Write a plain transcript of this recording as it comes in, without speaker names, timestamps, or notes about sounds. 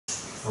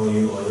How are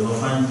you? Are you all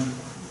fine?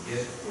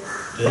 Yeah.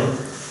 Good?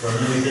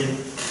 Running everything?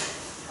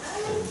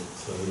 Good.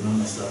 So we're going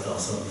to start our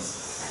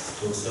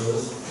school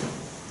service.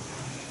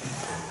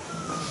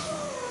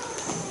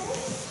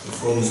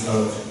 Before we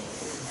start,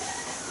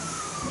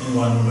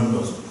 anyone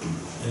remembers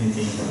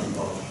anything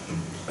about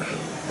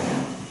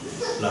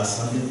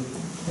last Sunday?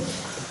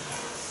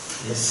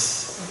 Yes.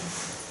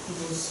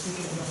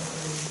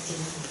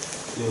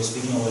 They were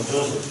speaking about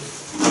Joseph.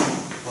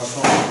 What's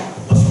wrong?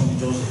 What's wrong with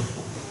Joseph?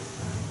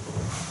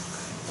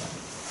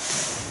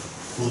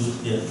 Who's,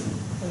 yeah.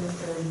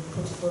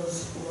 Potiphar's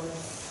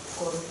wife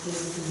got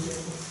Joseph in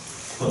jail.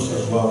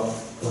 Potiphar's wife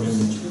got him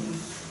in jail.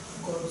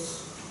 God's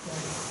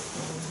wife.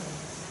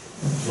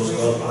 It was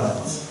God's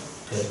plans.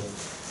 Okay.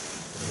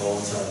 The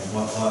whole time.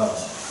 What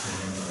else?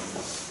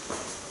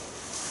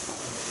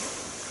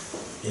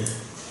 Yeah.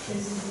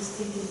 Joseph was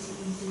taken to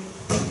Egypt.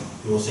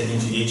 He was taken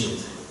to Egypt.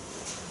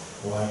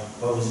 Why?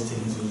 Why was he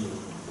taken to Egypt?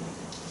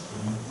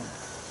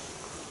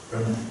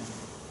 Brennan?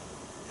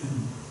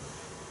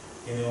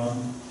 Anyone?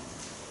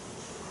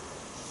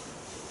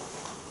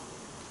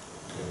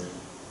 Okay.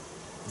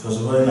 It was a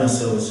very nice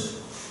service.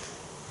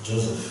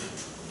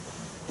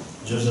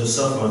 Joseph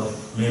suffered.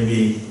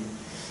 Maybe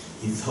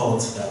he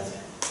thought that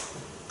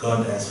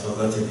God has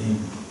forgotten him.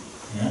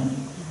 Yeah?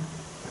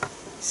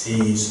 See,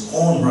 his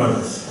own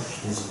brother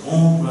saved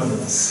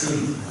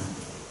him.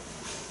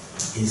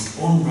 His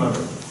own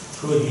brother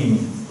threw him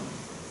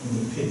in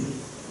the pit.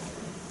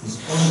 His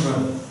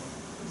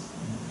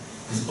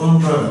own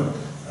brother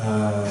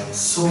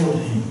sold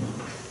him.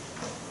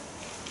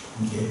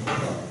 Okay?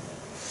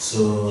 So,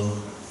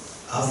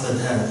 after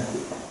that,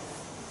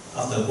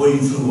 after going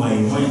through what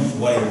he went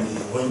through,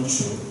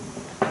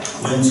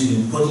 went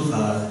to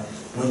Potiphar,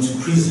 went to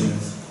prison,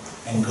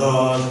 and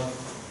God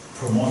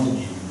promoted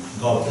him.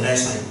 God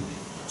blessed him.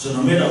 So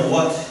no matter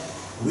what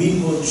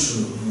we go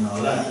through in our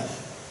life,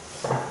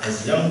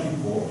 as young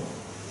people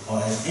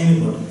or as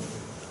anybody,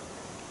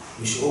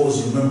 we should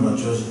always remember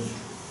Joseph.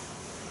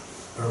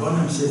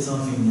 Rabbanam said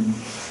something in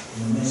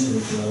the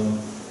message,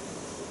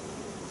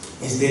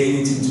 is there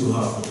anything too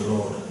hard for the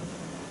Lord?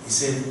 He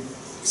said,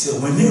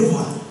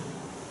 whenever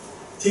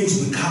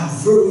things become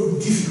very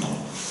difficult,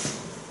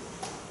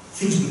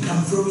 things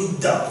become very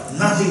dark,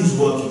 nothing is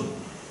working.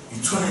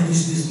 You try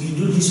this, you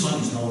do this one,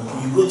 is not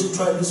working. You go to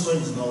try this one,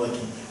 is not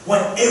working.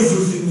 When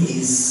everything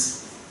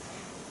is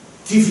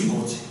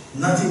difficult,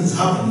 nothing is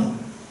happening,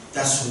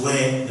 that's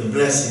where the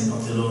blessing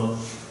of the Lord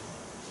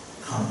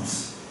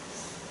comes.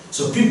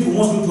 So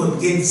most people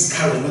get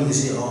discouraged when they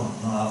say, oh,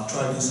 no, I've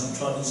tried this, I've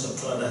tried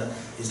that,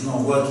 it's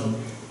not working,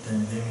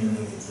 then let me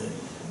leave it there.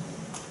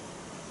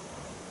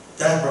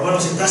 That, Bible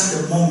said, that's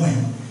the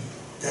moment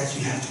that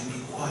you have to be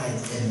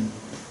quiet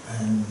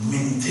and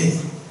meditate.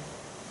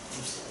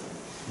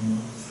 You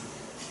know?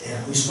 Yeah,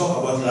 we spoke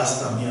about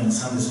last time here in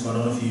Sunday school, I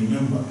don't know if you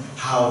remember,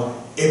 how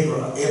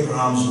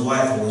Abraham's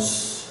wife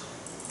was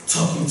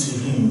talking to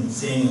him,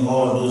 saying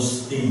all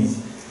those things.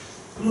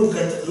 Look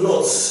at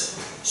Lot's.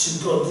 She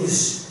got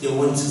this. They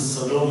went to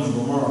Sodom and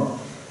Gomorrah.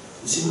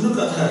 You see, look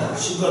at her.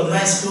 She got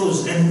nice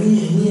clothes, and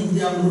me and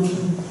they are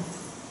looking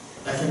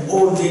like an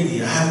old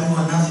lady. I have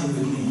nothing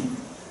with me.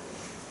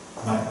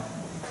 But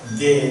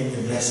there,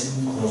 the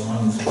blessing was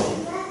on his way.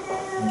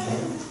 Okay?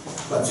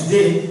 But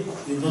today,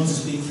 we're going to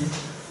speak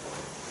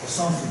of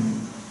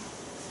something.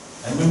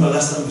 I remember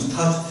last time we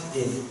started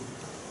it.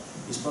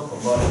 We spoke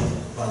about it,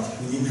 but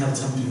we didn't have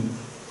time to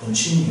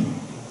continue.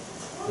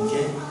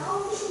 Okay?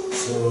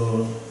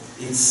 So,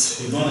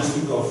 we're going to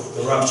speak of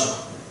the rapture.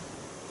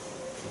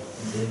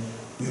 Okay?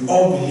 We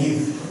all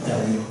believe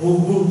that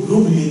who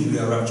believe we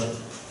are raptured?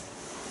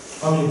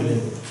 How many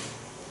believe it?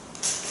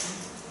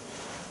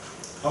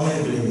 How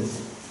many believe it?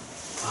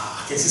 I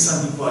can see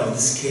some people are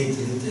scared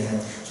to lift their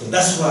hand. So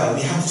that's why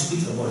we have to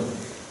speak about it.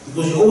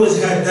 Because you always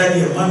had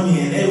daddy and mommy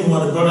and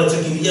everyone, the brother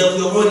talking, yeah,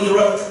 we are already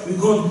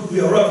we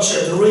are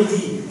raptured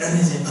already. And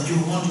they say, but you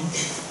want to,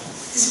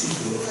 these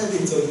people, why are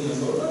they talking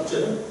about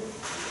rapture?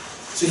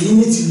 So you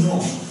need to know,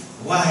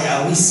 why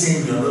are we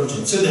saying we are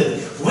raptured? So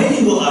that when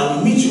you go out,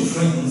 you meet your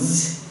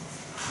friends,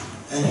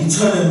 and you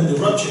tell them the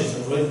rapture has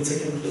already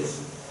taken place.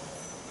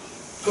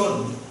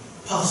 God,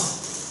 past.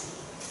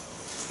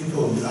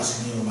 People will be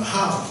asking you, but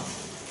how?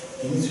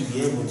 You need to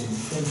be able to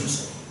defend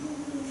yourself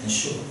and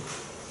show.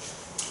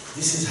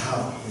 This is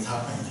how it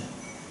happened.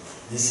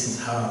 This is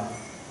how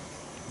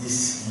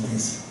this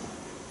is.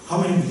 How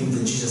many believe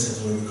that Jesus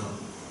has already come?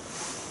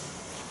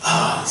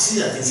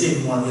 See, I can see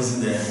everyone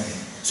raising their hand.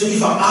 So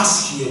if I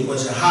ask you a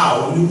question,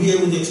 how, will you be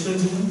able to explain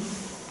to me?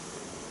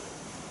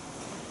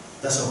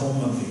 That's a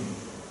homework for you.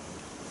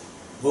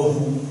 Go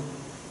home.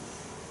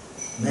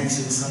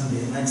 Next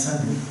Sunday,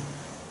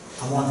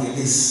 I want at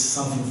least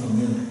something from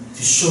you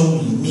to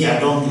show me I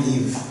don't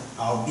believe.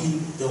 I'll be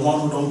the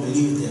one who don't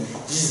believe that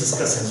Jesus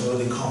Christ has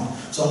already come.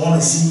 So I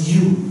want to see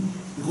you,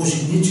 because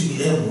you need to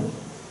be able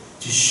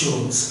to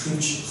show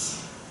scriptures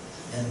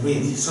and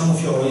read. Some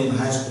of you are already in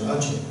high school,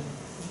 aren't you?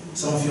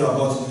 Some of you are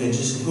about to do the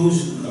Jesus.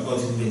 Who's about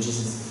to do the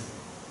Jesus?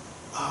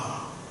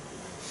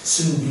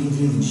 Soon be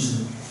doing the Jesus.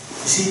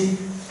 You see,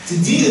 to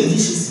do the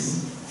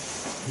Jesus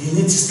You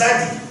need to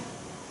study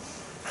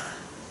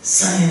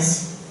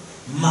science,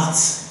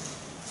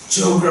 maths,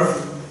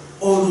 geography,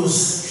 all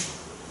those.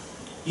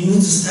 You need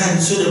to study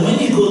so that when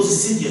you go to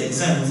sit your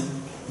exams,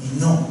 you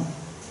know.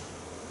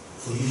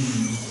 For you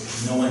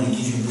know when they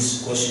give you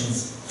these questions,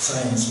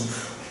 science,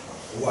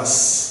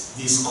 was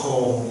this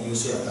core, you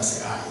say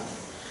that's I.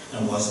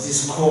 And was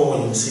this core,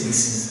 you say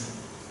this is.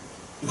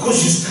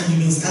 Because you've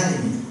been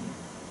studying it.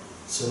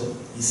 So,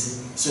 you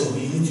see, so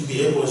you need to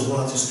be able as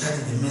well to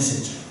study the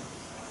message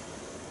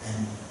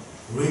and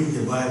read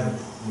the Bible,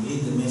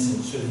 read the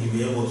message so that you'll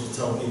be able to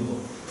tell people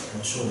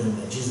and show them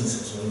that Jesus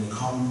has already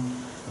come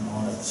and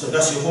all that. So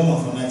that's your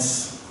homework for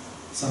next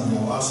Sunday.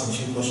 I'll ask a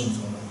few questions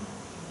on that.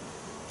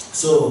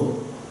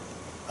 So,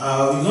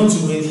 we're going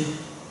to read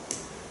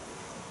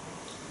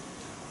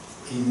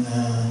in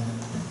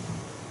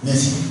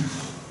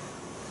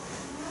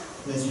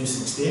Matthew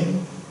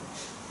 16.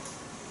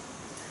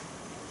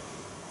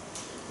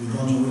 We're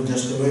going to read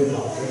just the way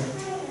now,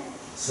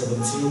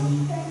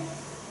 17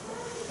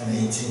 and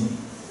 18.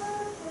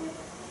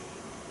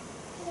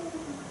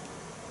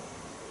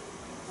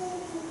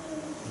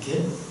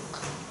 Okay?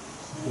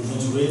 We're going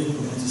to read, we're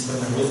going to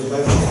stand and read the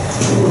Bible.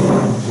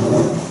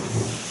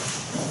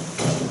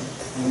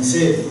 And he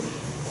said,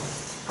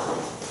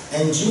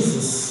 and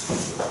Jesus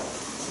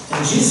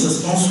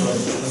answered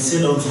and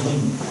said unto him,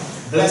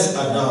 Blessed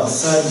art thou,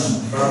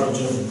 Simon, brother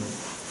John.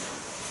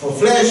 For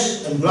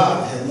flesh and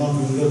blood had not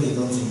revealed it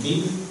unto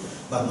thee,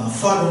 but my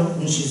Father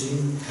which is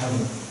in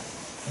heaven.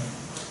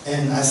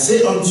 And I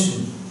say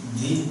unto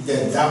thee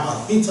that thou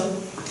art Peter,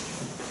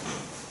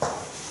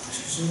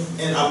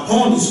 and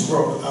upon this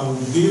rock I will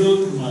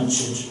build my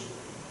church,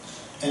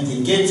 and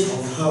the gate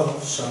of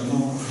hell shall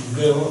not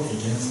prevail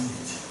against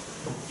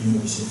it. You may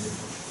be seated.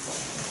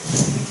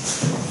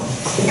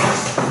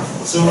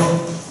 So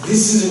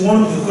this is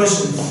one of the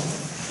questions.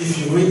 If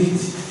you read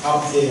it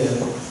up there,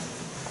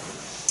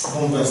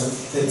 on verse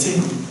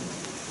 13,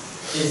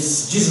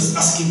 it's Jesus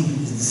asking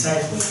his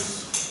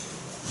disciples.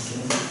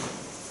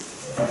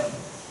 Okay?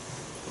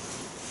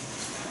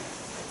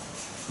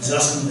 He's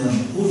asking them,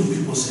 who do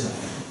people say I am?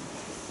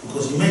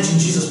 Because imagine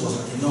Jesus was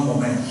like a normal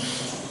man,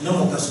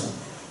 normal person.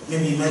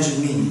 Maybe imagine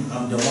me,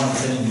 I'm the one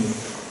telling you,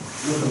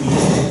 look at me,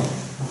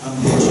 I'm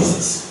the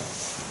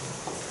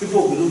Jesus.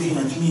 People will be looking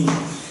at me,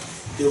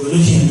 they will be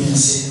looking at me and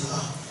say,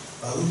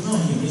 I would know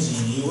him,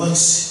 isn't he? He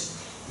works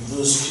with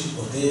those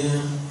people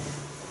there,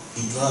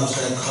 he drives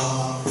that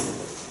car.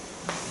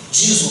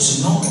 Jesus was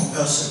a normal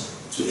person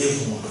to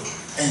everyone.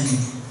 And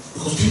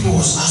because people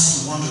was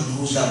asking, wondering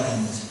who's that man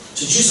is.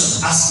 So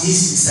Jesus asked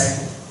his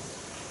disciples,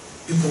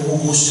 people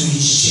who goes to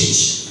his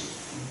church,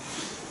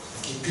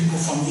 okay, people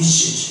from his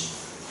church,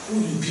 who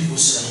do people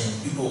say I am?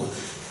 People,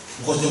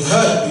 because they've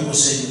heard people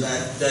say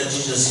that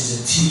Jesus is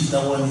a thief,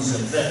 that one is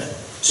like that.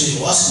 So he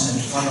was asking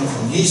them to find out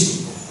from his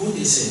people who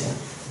they say.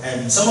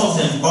 And some of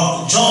them,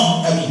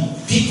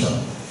 Peter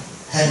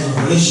had a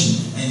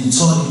revelation and he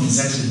told him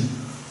exactly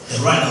the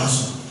right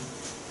answer.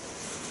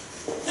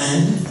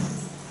 And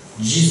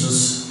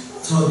Jesus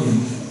told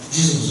him,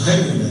 Jesus was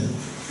happy with that.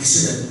 He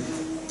said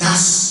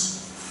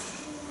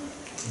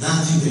that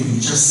thing that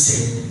you just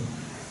said,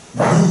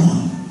 no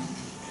one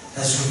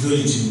has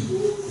revealed to you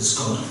is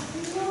God.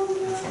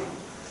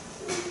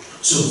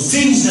 So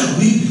things that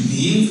we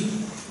believe,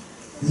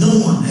 no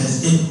one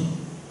has ever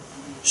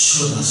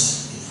showed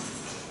us.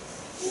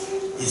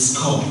 It's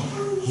God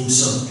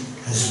himself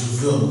has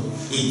revealed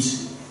it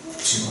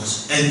to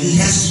us. And it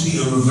has to be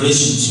a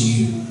revelation to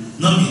you.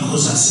 Not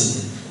because I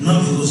said it,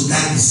 not because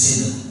Daddy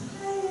said it.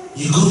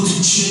 You go to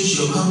church,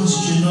 you're coming to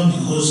church not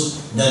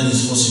because Daddy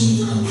is forcing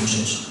you to come to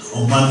church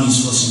or Mommy is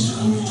forcing you to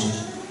come to church.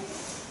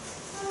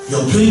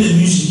 You're playing the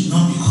music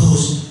not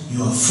because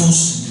you are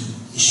forced to do.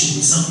 It should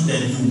be something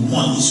that you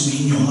want. It should be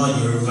in your heart,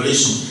 your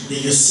revelation, that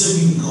you're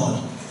serving God.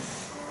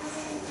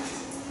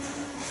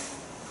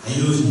 Are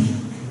you with me?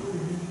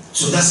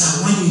 So that's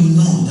how when you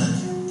know that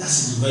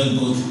that's very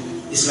good,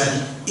 it's like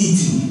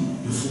eating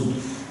your food.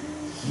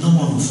 No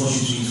one will force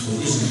you to eat food,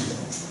 isn't it?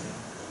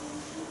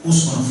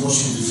 Who's going to force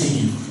you to feed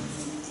you?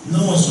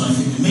 No one's going to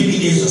feed you. Maybe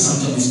age or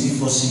sometimes is still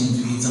forcing you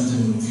to eat something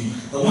you will feed.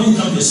 But when you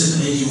come to a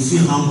certain age, you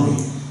feel hungry.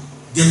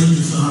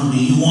 Definitely feel hungry.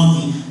 You want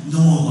it. No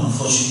one's going to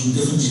force you.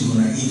 You're definitely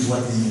going to eat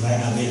what is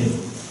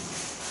available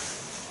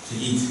to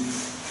eat.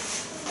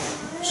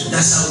 So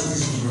that's how it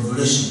is with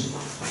revelation.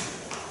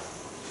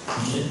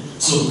 Okay?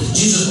 So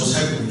Jesus was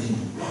happy with him.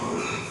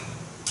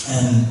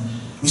 And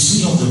we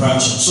speak of the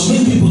rapture. So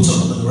many people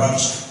talk about the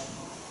rapture.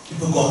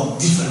 People got a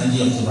different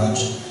idea of the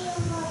rapture.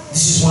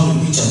 This is one of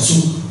the pictures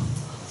too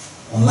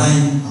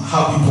online,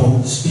 how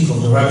people speak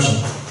of the rapture.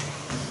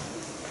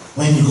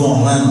 When you go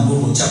online and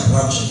Google type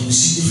rapture, you will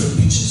see different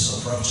pictures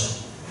of rapture.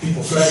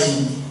 People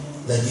flying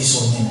like this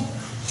on them,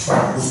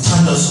 with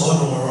thunders all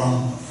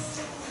around.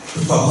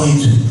 People are going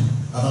to,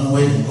 I don't know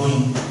where they're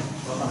going,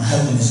 what can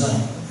happen is that.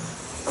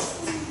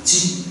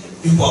 See,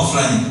 people are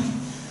flying.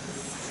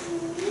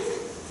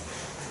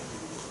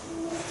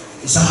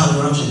 Is that how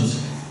the rapture is?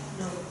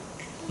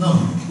 No.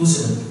 Who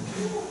said that?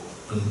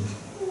 Good.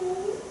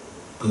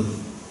 Good.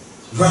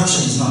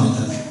 Rapture is not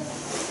like that.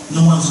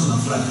 No one's gonna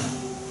fly.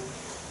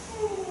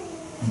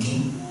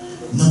 Okay?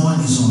 No one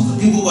is on.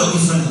 The people were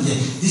different there.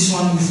 This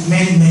one is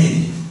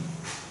man-made.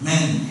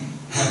 Men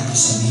have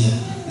disappeared.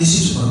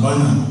 Listen to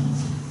Brother.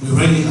 We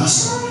read it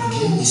last time.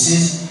 Okay? It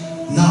says,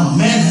 now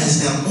man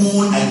has their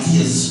own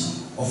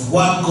ideas of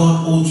what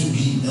God ought to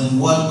be and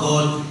what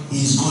God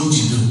is going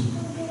to do.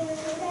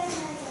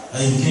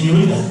 Can you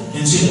read that?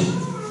 Can you see that?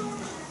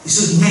 It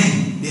says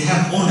men, they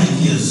have own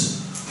ideas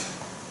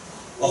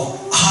of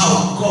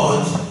how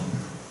God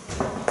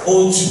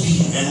ought to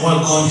be and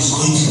what God is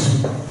going to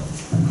do.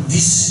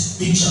 This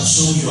picture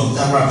shows you of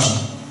that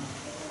rapture.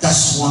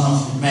 That's one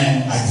of the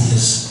man's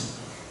ideas.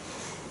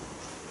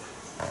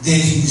 They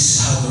think this is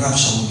how the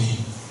rapture will be.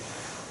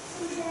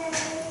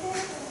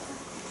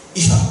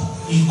 If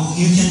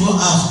you can go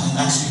out and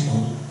ask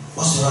people,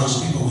 what's the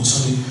rapture? People will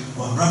tell you,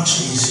 well,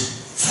 rapture is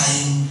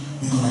flying,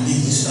 we're going to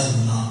leave this earth,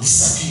 we're going to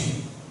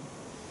disappear.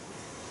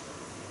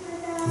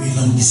 We're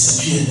going to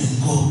disappear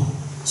and go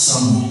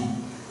somewhere.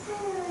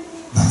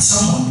 But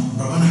someone,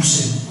 Brother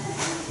said,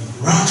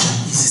 rapture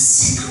is a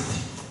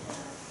secret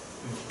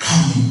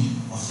coming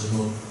of the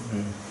Lord.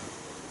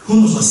 Who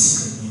knows what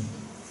secret means?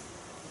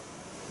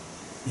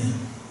 Yeah.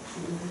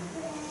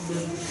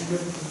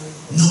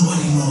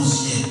 Nobody knows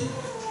yet.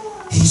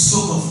 He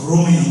spoke of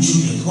Romeo and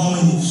Juliet. How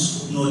many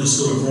know the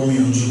story of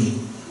Romeo and Juliet?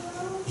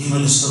 You know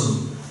the story.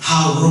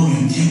 How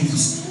Romeo came to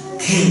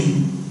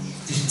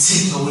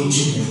take away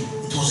Juliet.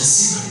 It was a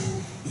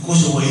secret because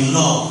they were in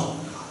love.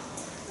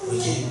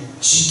 Okay.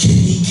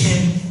 He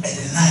came at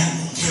the night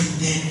and came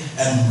there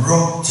and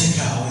take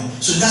her away.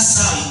 So that's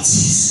how it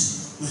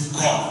is with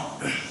God.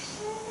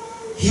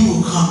 He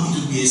will come, it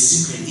will be a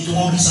secret. It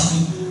won't be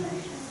something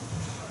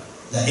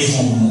that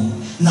everyone will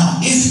know. Now,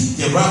 if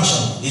the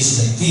rapture is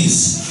like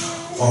this,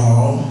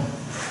 or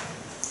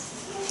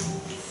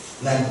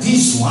like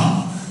this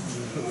one,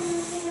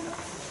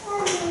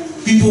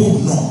 people will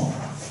know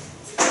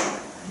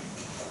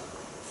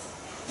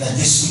that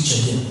this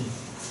picture here.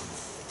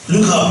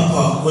 Look how people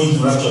are going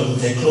to rapture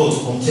with their clothes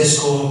from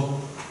Tesco,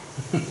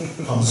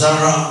 from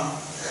Zara.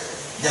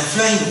 They're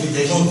flying with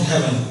their clothes to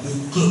heaven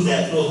with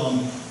their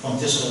clothes from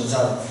Tesco and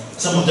Zara.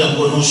 Some of them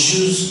got no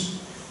shoes.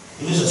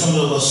 Even some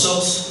of them got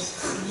socks.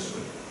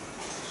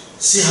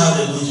 See how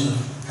they're going to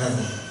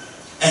heaven.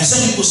 And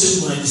some people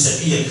say we're going to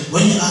disappear.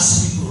 When you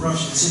ask people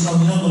rapture, they say, no,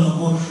 we're not going to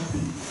go.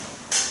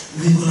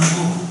 We're going to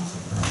go.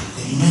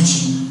 They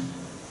mention,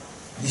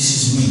 this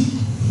is me.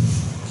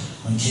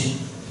 Okay?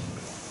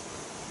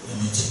 Let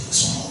me take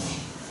this one off.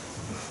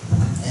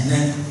 And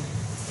then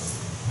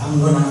I'm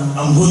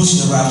going to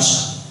the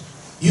rapture.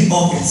 You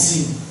all can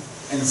see me.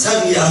 And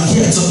suddenly I'm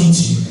here talking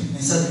to you.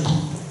 And suddenly,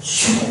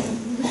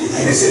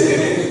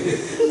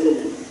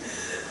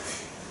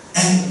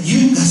 and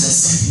you guys are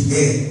sitting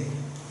there.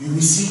 You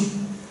will see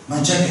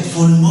my jacket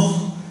falling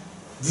off.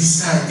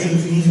 This side,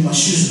 everything, even my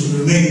shoes will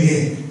remain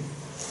there.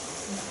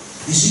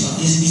 Is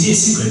it a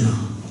secret now?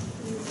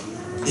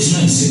 It's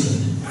not a secret.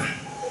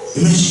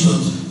 Imagine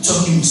you're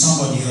talking with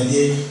somebody, you're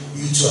there,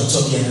 you two are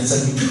talking, and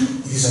suddenly you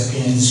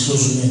disappear and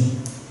disclose your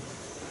name.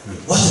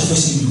 What's the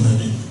first thing you're going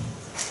to do?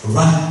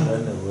 Run.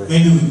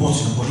 Maybe report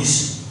to the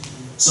police.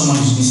 Someone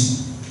is missing.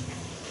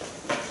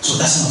 So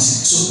that's not a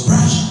secret. So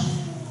rapture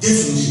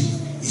definitely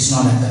is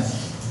not like that.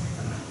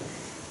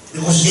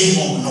 Because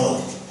everyone will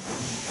know it.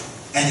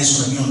 And it's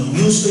going to be on the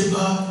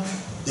newspaper.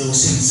 They will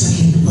say,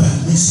 second people are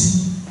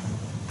missing.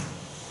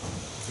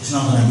 It's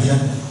not going to be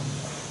like that.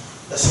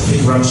 That's a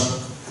fake rapture.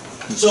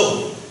 So,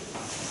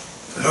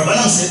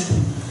 Rabbanan said,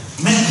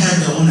 men have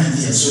their own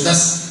idea. So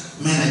that's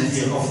men's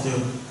idea of the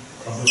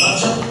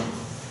rapture.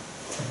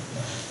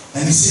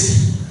 And he said,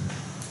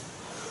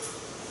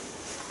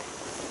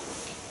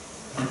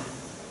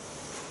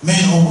 man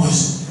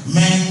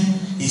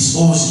is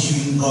always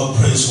giving God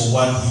praise for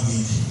what he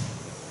did.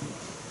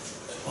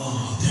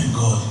 Oh, thank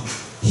God.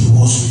 He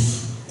was with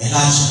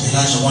Elijah.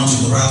 Elijah went to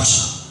the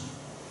rapture.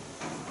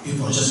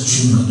 People are just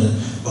dreaming of that.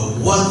 But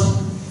what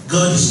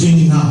God is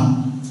doing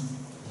now,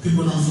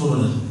 people don't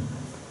follow them.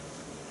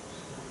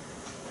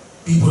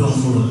 People don't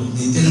follow them.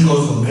 They thank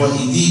God for what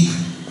he did,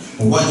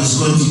 or what he's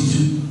going to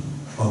do,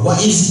 or what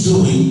he's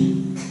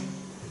doing.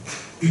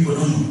 People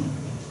don't know.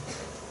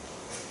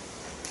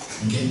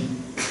 Okay?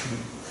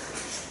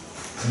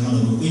 I'm going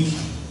to go quick.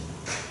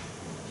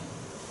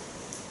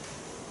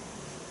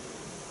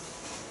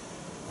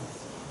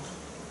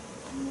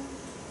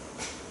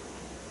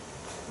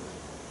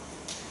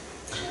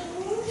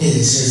 Here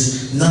it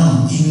says,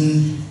 now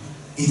in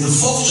the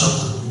 4th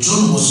chapter,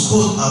 John was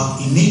caught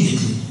up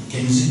immediately.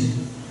 Can you see that?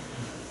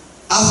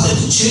 After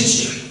the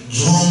church,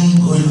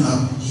 John going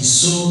up, he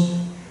saw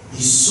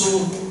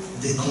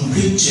the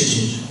complete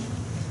church.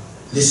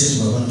 Listen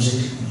to what I'm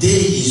saying. There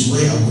is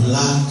where I would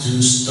like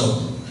to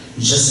stop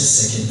just a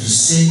second to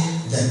say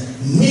that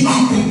many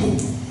people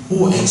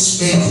who are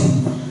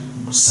expecting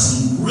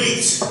some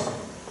great,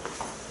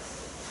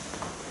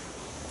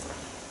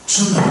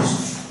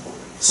 tremendous,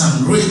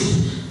 some great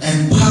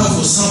and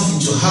powerful something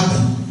to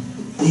happen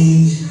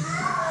in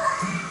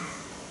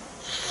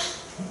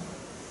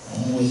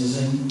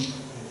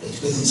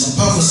expecting some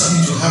powerful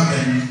something to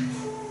happen.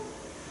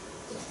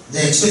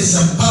 They're expecting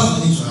some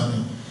powerful things to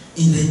happen.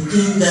 In the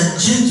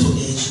gentle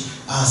age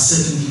are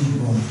certainly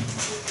wrong.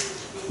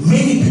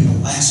 Many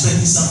people are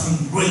expecting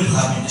something great to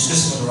happen,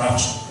 especially for the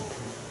rapture.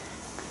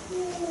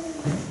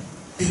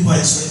 People are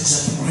expecting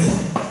something great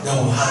that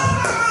will happen.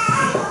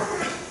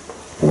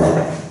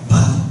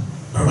 But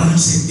Brother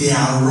said they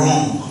are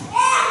wrong.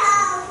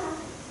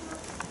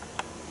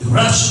 The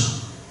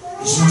rapture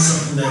is not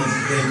something that is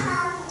great.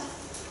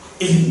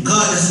 If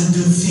God doesn't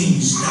do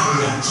things that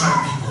will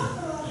attract people,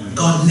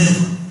 God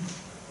never.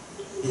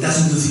 He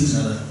doesn't do things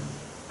like that.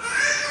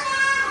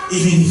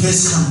 Even the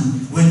first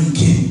coming, when he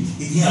came,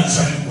 he didn't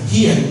attract people.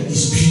 Here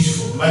is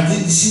beautiful. But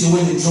you see the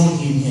way they draw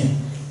him here.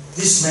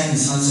 This man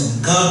is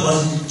handsome. God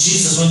was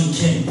Jesus when he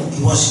came.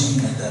 He wasn't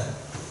even like that.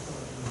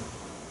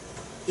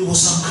 He was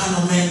some kind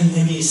of man,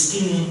 maybe a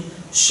skinny,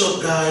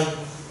 short guy,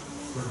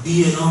 with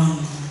beard on,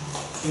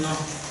 you know.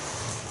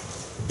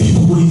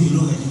 People wouldn't even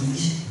look at him.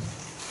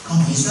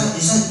 Come on, is that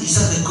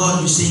the God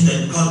you're saying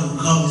that God will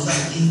come? Is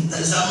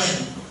that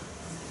man?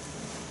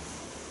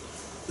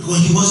 Because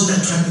he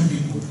wasn't attracting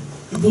people.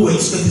 People were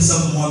expecting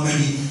something more,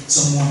 maybe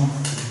someone,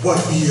 what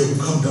here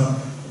will come down.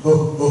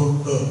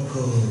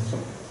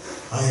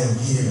 I am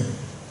here.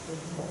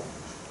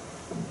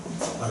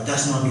 But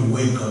that's not the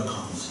way God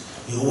comes.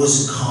 He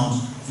always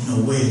comes in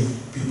a way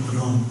people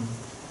don't,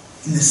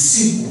 in a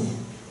simple way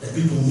that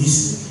people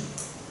miss it.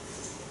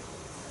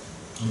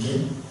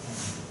 Okay?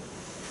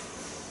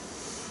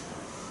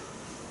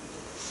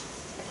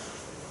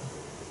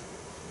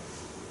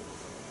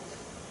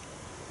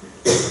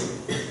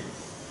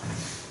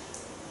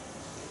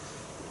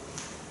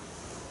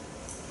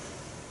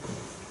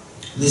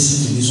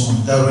 Listen to this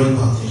one, that red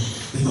part there.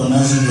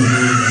 Recognizing the word and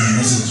the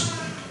message.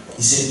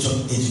 He said,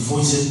 84,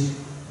 he said,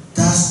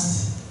 that's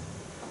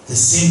the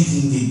same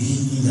thing they did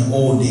in the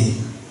old day.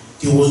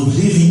 They was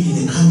believing in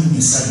the coming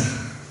Messiah.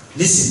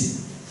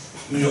 Listen,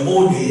 in the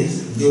old days,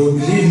 they were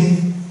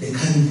believing the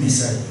coming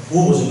Messiah.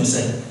 Who was the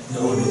Messiah in the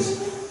old days?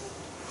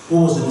 Who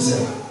was the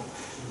Messiah?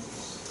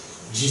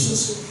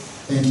 Jesus.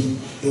 Thank you.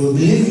 They were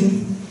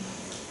believing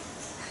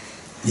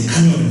the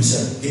coming of the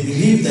Messiah. They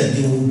believed that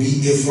there would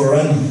be a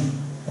forerunner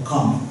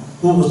come.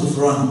 Who was the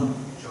forerunner?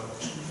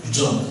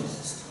 John.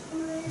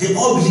 They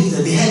all believed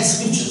that they had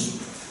scriptures.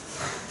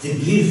 They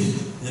believed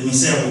the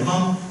Messiah would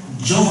come.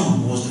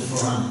 John was the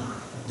forerunner.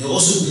 They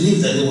also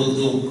believed that the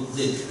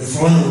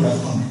forerunner would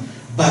have come.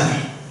 But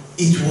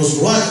it was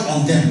right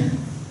on them,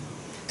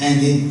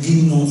 and they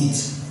didn't know it.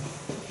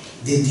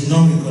 They did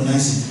not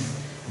recognize it.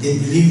 They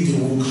believed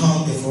there would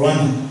come a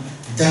forerunner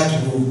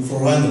that would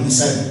forerun the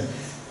Messiah.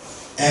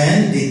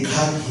 And they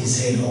cut his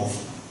head off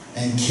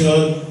and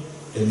killed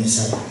the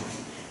Messiah,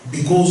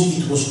 because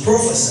it was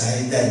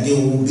prophesied that they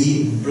will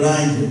be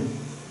blinded.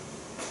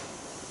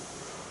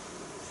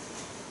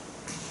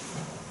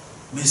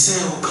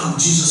 Messiah will come,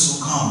 Jesus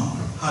will come.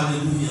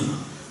 Hallelujah.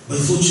 But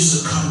before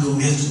Jesus comes, there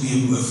will have to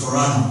be a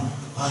forerunner.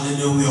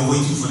 Hallelujah. We are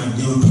waiting for them.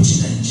 They were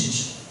preaching that in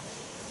church.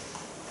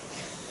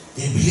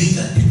 They believed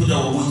that. People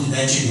that were going to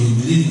that church, they were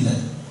believing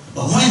that.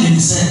 But when the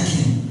Messiah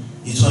came,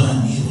 he told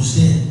them he was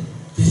there.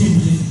 They didn't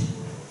believe it.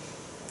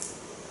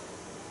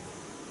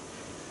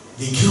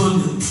 They killed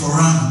the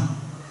forerunner,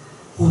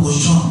 who was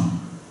John.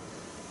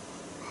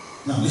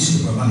 Now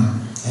listen to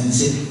Brahman. And he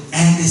said,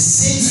 and the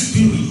same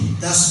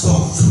spirit that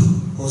spoke through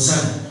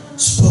Hosea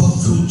spoke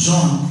through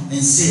John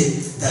and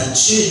said that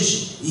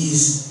church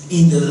is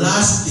in the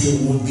last day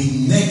will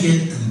be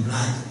naked and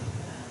blind.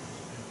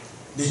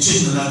 The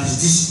church in the last is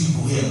these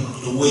people here,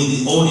 the way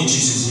all the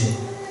churches here.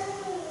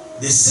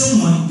 The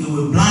same way they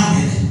were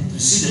blinded to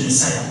see the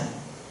Messiah.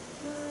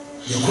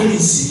 They couldn't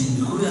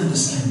see, they couldn't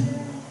understand.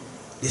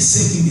 The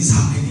same thing is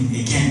happening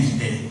again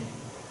today.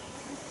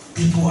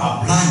 People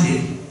are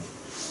blinded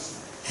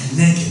and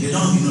naked. They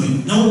don't even know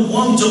it. Now,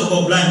 when we talk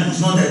about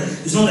blindness,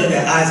 it's not that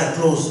their eyes are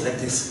closed like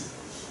this.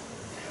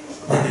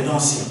 But they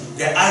don't see.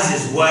 Their eyes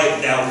is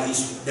wide.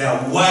 They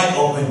are wide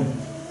open.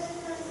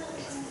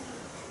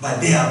 But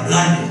they are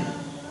blinded.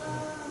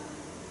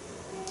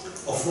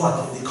 Of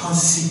what? They can't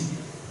see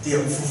the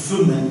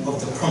fulfillment of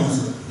the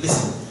promise.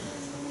 Listen.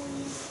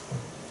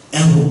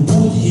 And will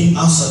put him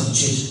outside the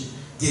church.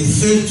 They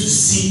failed to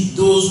see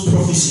those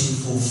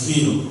prophecies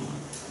fulfilled.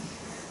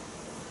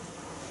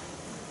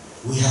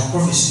 We have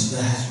prophecies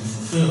that has been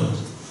fulfilled,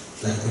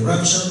 like the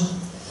rapture,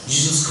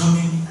 Jesus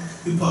coming.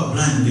 People are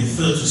blind; they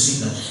fail to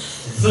see that.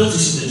 They fail to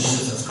see that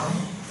Jesus has come.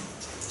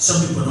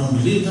 Some people don't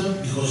believe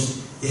that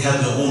because they have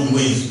their own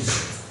ways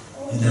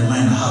in their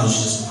mind of how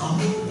Jesus will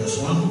come. That's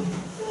one.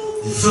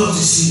 They fail to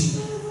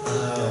see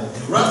the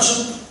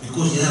rapture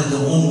because they have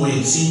their own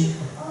way. See,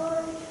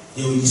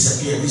 they will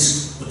disappear.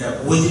 They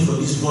are waiting for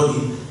this body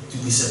to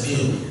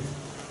disappear.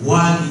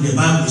 While in the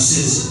Bible it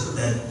says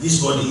that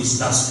this body is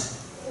dust,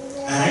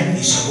 and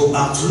it shall go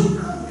back to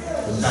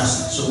the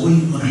dust. So where are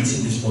you going to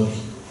take this body?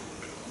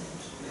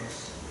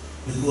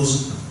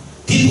 Because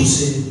people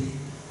say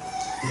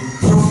the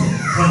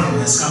prophet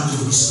has come to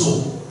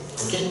restore.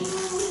 Okay?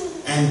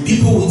 And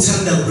people will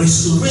tell that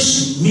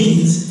restoration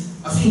means,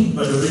 I think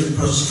by the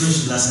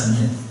restoration last time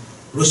here,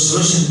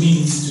 Restoration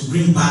means to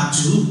bring back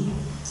to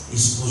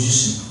its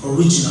position,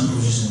 original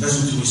position. That's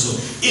what we saw.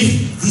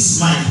 If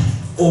this mic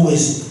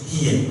always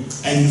here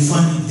and you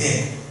find it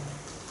there,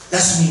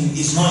 that's mean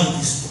it's not in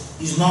this.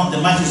 It's not, the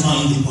mic is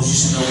not in the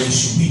position that it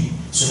should be.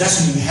 So that's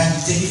when we have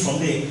to take it from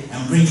there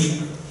and bring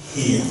it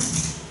here.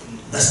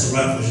 That's the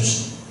right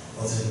position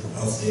of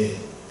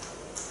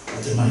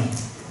the mic.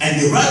 And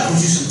the right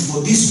position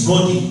for this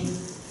body,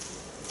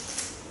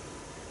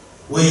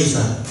 where is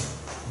that?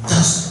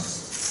 Dust.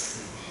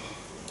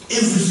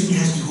 Everything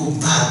has to go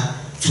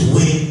back to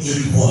where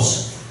it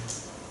was.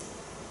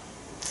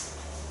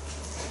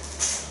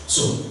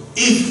 So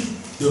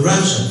if the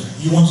rapture,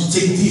 you want to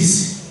take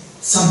this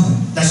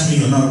something, that's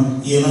mean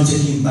you're not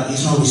taking it back,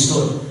 it's not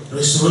restored.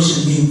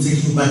 Restoration means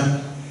taking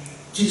back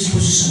to this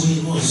position where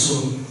it was. So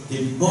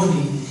the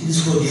body,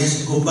 this body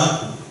has to go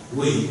back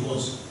where it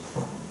was.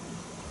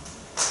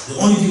 The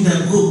only thing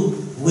that go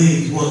where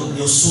it was,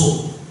 your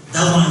soul,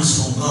 that one is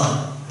from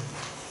God.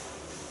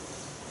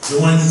 The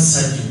one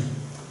inside you.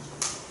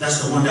 That's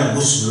the one that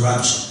goes to the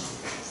rapture.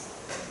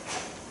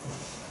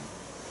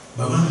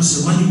 But when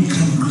you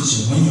become a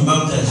Christian, when you're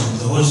baptized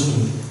with the Holy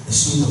Spirit, the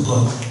Spirit of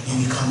God,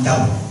 you become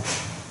down.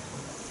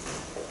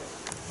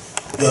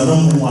 You are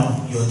number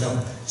one, you are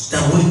down.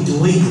 The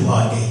way you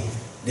are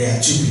there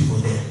are two people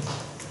there.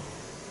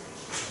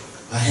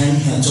 I am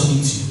here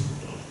talking to you.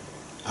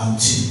 I'm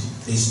two.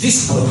 There's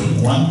this body,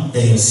 one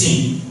that you're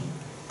seeing,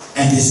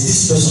 and there's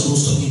this person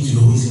who's talking to you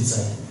who is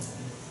inside.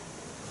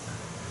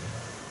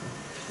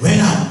 When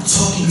I'm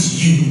talking to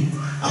you,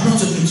 I'm not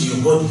talking to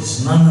your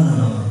bodies. No.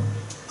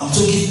 I'm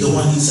talking to the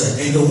one inside.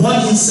 And the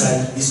one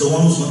inside is the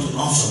one who's going to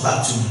answer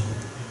back to me.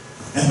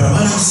 And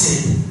Brahman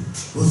said,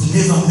 we've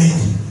never met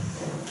him.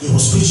 He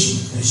was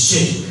preaching in the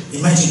church.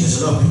 Imagine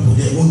there's a lot of people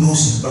there who knows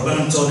him.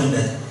 Brahman told them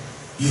that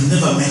you've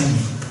never met me.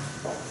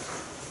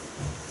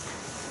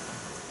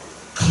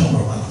 Come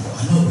on, Brahman.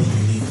 I know where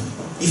you live.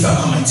 If I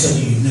come and tell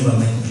you you've never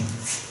met me,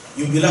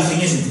 you'll be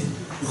laughing, isn't it?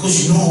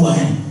 Because you know who I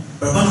am.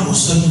 Brahman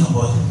was talking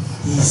about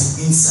his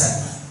inside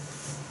man.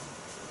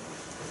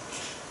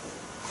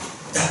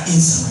 That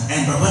inside man.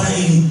 And Brahman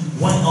even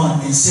went on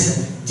and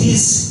said,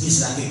 this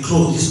is like a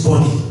cloth, this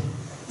body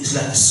is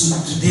like a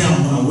suit. Today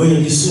I'm going to wear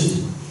this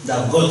suit that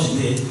I've got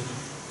today.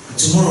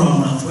 Tomorrow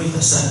I'm going to throw it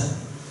aside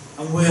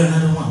and wear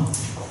another one.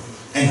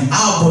 And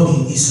our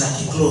body is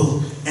like a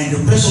cloth. And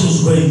the person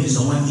who's wearing is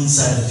the one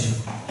inside of you.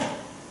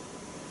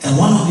 And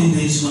one of the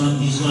days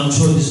he's going to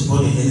throw this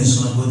body and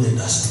it's going to go to the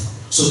dust.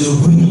 So the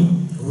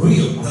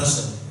real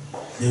person,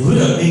 the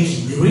real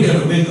Becky, the real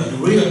Rebecca, the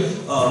real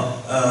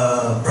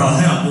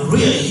Brownell, the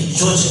real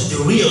Georgia,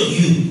 the real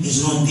you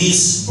is not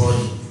this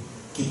body.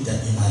 Keep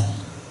that in mind.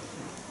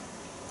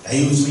 Are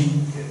you with me?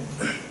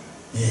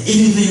 Yeah.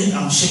 Even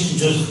I'm shaking,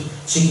 just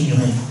shaking your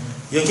hand.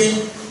 You okay?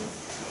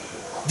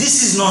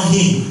 This is not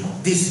him.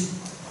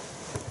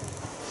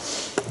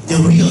 The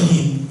real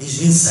him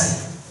is inside.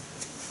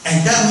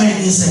 And that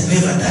man inside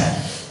never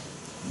died.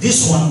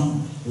 This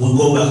one will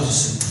go back to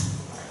sleep.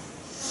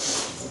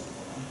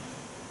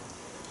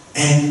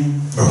 And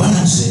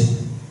Brahman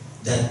said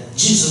that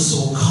Jesus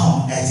will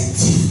come as a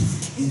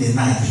thief in the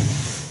night.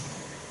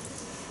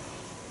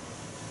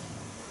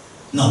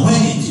 Now, when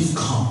a thief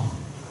comes,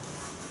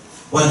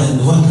 what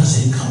does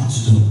he come to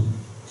do?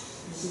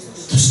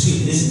 To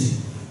steal, isn't it?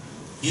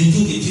 You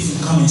think a thief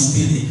will come and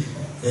steal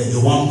a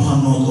 1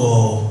 pound note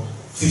or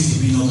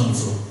 50p note on the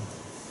floor?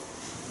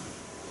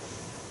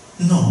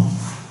 No.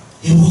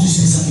 He wants to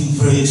steal something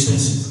very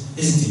expensive,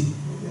 isn't it?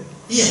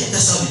 Yeah,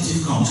 that's how the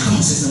thief comes. Come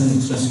and steal something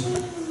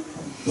expensive.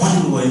 One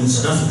day we were in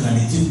South Africa and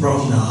the thief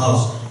broke in our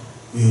house.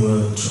 We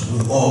were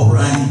all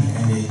running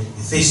and the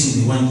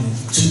facing they went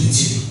to the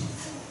TV.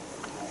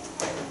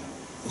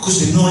 Because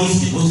they know if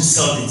they go to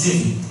sell the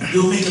TV,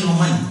 they'll make no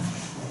money.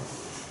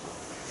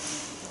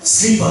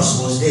 Slippers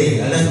was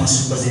there. I left my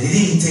slippers there. They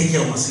didn't even take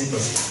care of my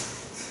slippers.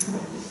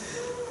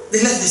 They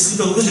left the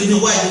slippers because they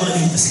knew why they want to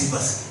leave the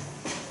slippers.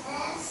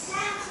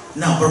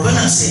 Now,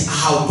 Brabana said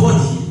our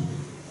body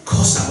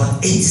cost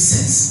about 80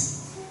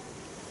 cents.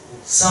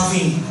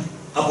 Something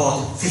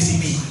about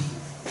 50p.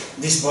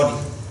 This body.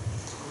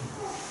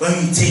 When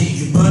you take it,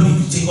 you burn it,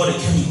 you take all the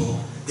chemical,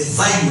 the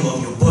value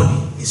of your body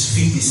is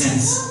 50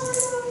 cents.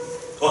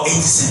 Or 80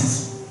 cents.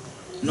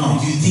 No,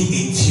 you think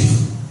a thief,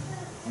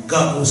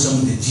 God owes some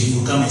of the thief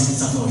will come and steal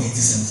something for 80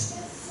 cents.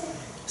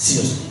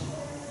 Seriously.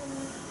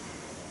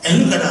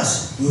 And look at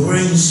us. We're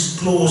wearing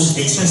clothes,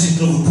 expensive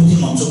clothes, we're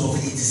putting on top of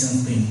 80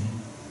 cents thing.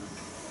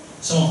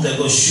 Some of them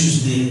got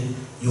shoes there.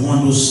 You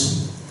want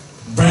those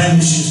brand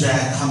new shoes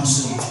that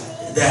comes to,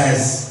 that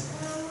has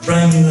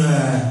brand new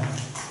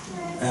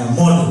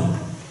model,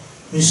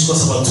 which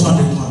costs about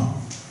 200 pounds.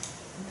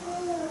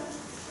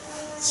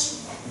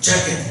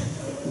 Jacket.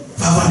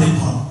 500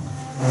 pounds.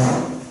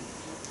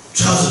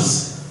 Trousers.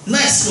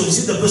 Nice clothes. You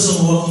see the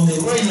person walking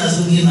there, very nice,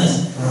 looking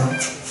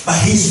nice. But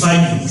his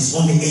value is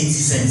only 80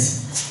 cents.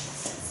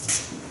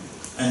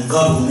 And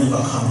God will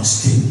never come and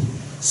steal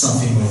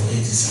something worth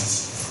 80 cents.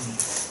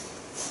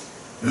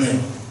 No.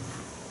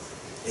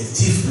 A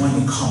thief,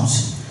 when he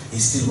comes,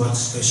 is still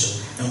what's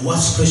precious. And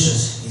what's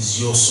precious is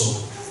your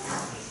soul.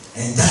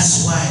 And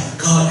that's why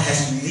God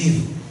has to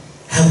leave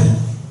heaven,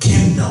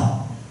 came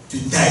down to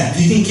die.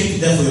 He didn't come to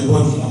die for your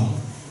body only.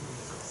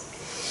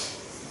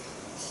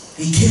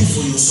 He came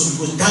for your soul,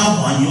 because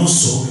that one, your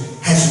soul,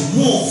 has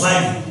more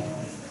value.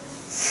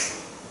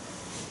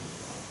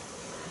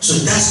 So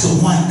that's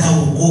the one that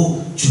will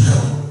go to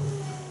heaven.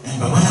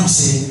 And when I'm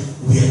saying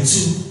we are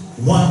two,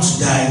 one to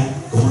die,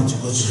 one to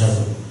go to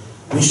heaven.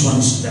 Which one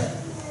is to die?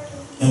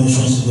 And which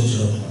one is to go to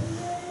heaven?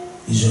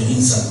 Is your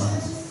inside man.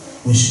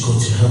 We should go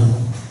to heaven.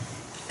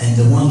 And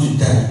the one to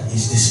die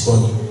is this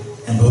body.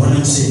 And when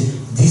I'm saying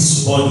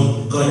this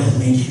body, God has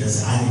made it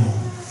as an animal.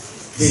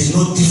 There is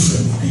no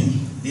difference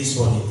between this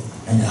body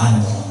and the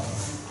animal.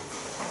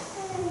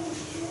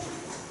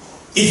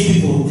 If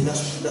people,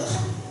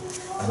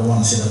 I don't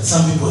want to say that.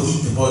 Some people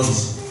eat the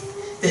bodies.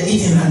 They're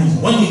eating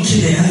animal. When you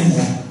kill an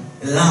animal,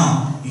 a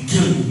lamb, you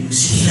kill it, you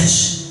see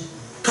flesh.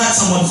 Cut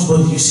someone's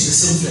body, you see the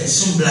same flesh,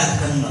 same blood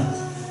coming out.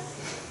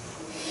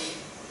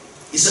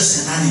 It's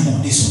just an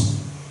animal, this one.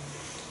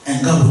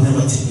 And God will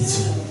never take it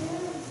to heaven.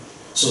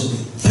 So the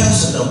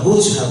person that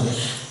goes to heaven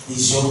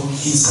is your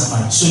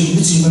inside mind. So you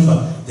need to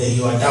remember that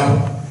you are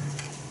double.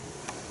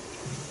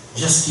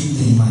 Just keep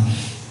in mind,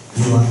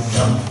 you are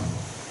double.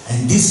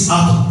 And this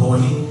outer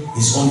body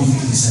is only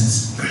 50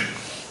 cents.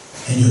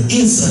 And your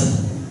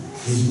inside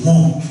is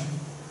more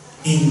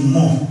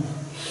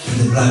than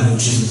the blood of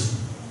Jesus.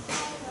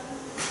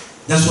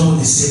 That's what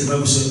they say. The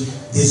Bible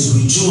says there's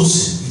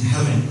rejoice in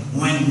heaven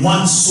when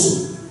one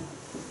soul,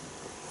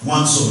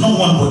 not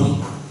one body,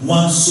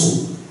 one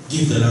soul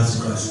give their life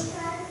to Christ.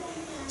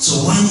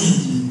 So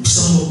when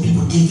some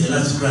people give their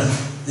life to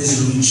Christ, there's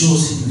a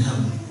rejoicing in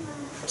heaven.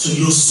 So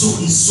your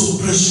soul is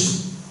so precious.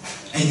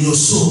 And your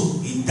soul,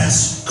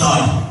 that's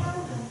God.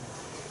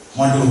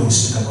 One day we'll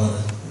speak about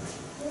that.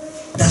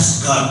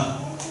 That's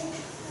God.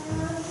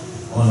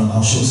 Hold on,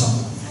 I'll show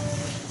something.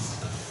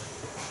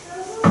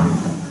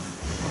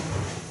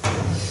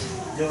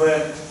 There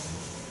were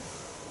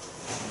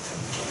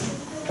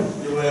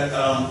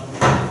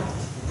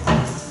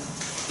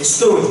a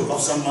story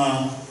of some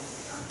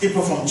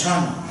people from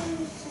China.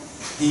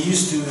 They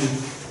used to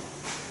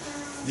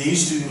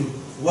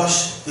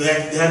wash. They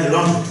had a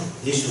laundry.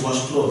 They used to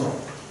wash clothes.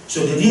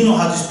 So they didn't know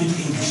how to speak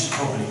English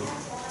properly.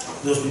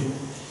 Those people.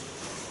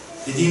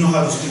 They didn't know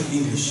how to speak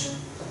English.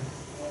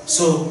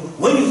 So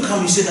when you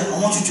come, you say that I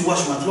want you to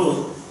wash my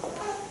clothes.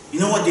 You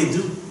know what they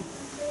do?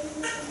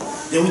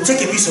 They will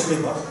take a piece of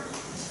paper.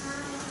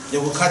 They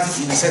will cut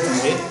it in a certain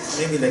way,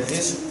 maybe like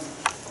this,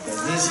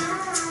 like this,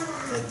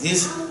 like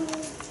this.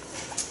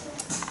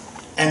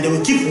 And they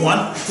will keep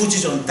one, put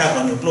it on top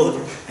on your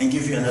clothes, and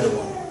give you another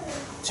one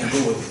to go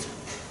with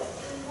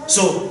it.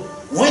 So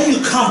when you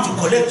come to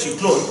collect your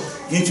clothes,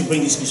 you need to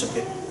bring this piece of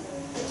paper.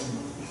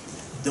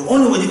 The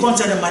only way they can't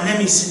tell them my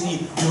name is, you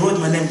wrote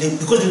my name,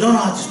 because they don't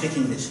know how to speak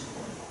English.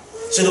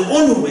 So the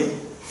only way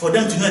for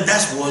them to know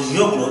that was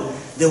your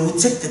clothes, they would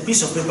take the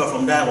piece of paper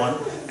from that one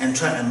and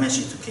try and match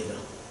it together.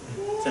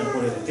 So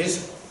put it like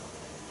this.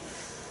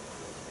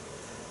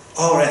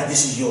 Alright,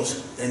 this is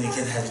yours. Then you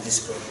can have this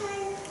cloth.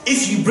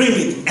 If you bring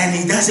it and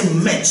it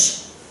doesn't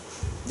match,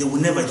 they will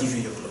never give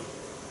you your cloth.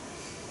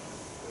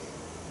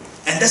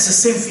 And that's the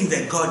same thing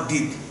that God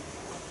did.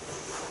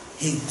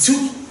 He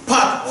took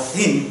part of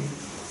him,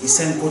 he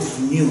sent God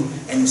to you,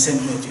 and he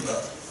sent me to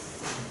earth.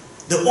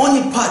 The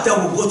only part that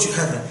will go to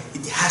heaven,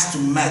 it has to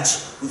match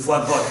with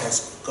what God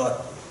has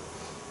got.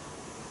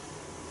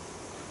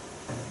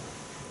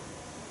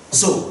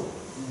 So,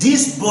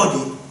 this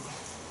body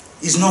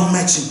is not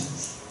matching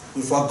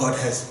with what God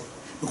has.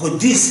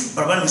 Because this,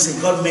 Bible says,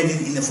 God made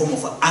it in the form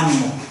of an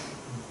animal.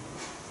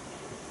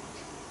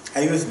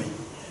 Are you with me?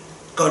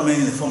 God made it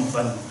in the form of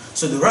an animal.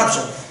 So the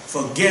rapture,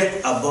 forget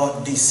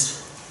about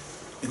this.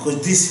 Because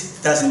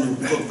this doesn't look,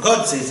 because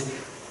God says,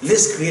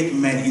 let's create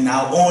man in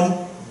our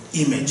own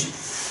image.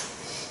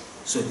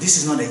 So this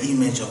is not the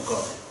image of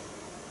God.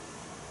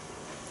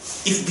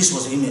 If this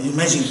was the image,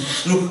 imagine,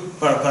 look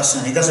for a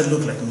person, he doesn't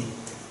look like me.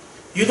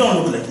 You don't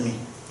look like me.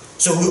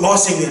 So we all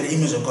say we are the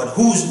image of God.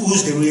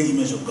 Who's the real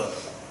image of God?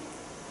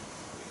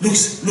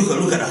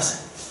 Look at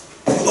us.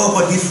 We all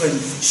got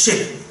different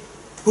shape.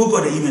 Who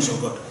got the image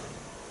of God?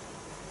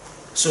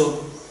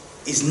 So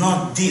it's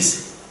not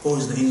this who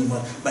is the image of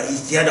God, but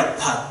it's the other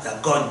part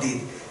that God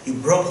did. He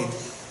broke it,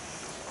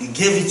 he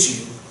gave it to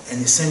you, and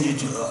he sent you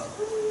to earth.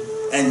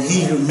 And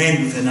he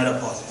remained with another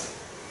part.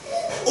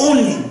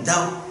 Only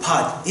that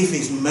part, if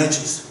it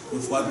merges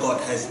with what God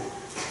has,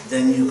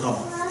 then you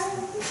come.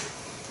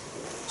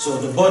 So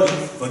the body,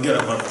 forget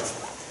about it.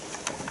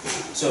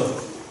 So,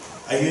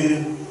 are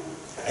you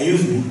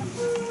with me?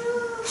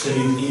 So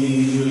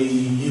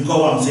you got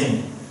what I'm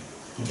saying?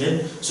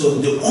 Okay? So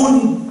the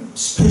only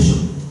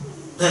special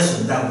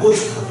person that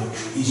goes to heaven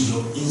is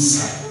your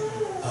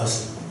inside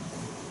person.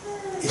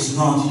 It's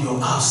not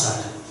your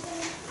outside.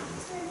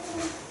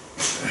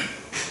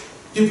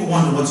 People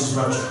wonder what is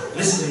rapture.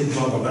 Listen to him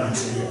talk about it and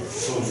say, yeah,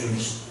 so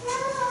finished.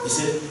 He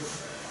said,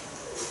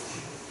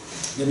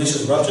 The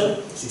nation's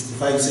rapture.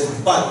 65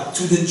 says, but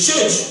to the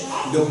church,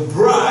 the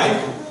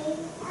bride,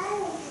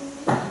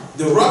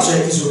 the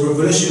rapture is a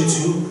revelation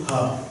to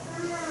her.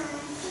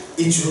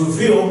 It's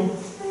revealed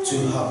to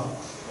her.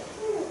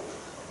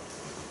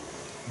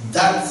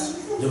 That's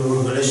the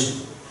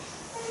revelation.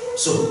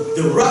 So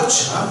the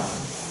rapture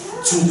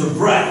to the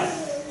bride,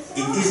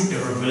 it is a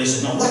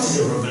revelation. Now, what is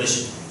a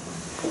revelation?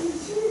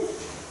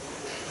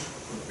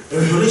 A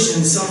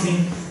revelation is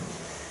something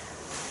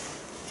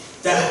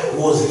that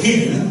was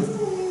hidden,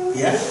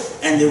 yeah,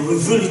 and they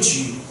reveal it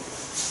to you.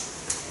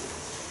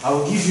 I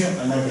will give you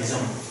another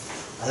example.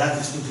 I like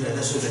to speak to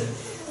that so that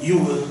you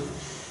will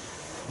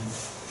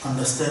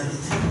understand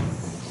it.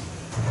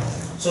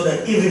 So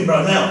that even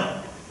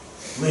Branel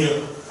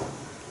will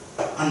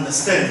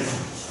understand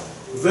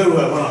very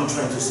well what I'm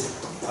trying to say.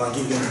 I'll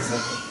give you an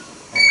example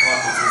of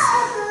what it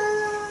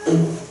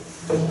is.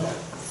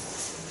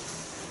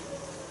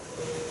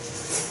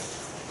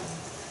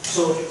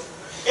 So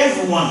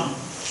everyone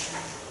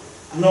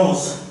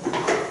knows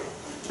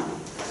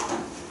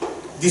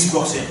this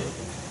box here.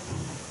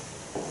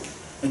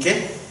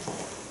 Okay?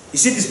 You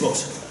see this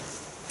box?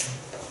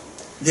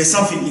 There's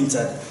something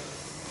inside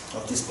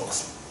of this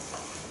box.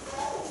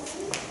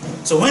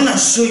 So when I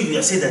show you,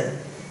 I say that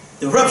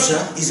the rapture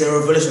is a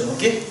revelation,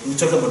 okay? We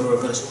talk about the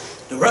revelation.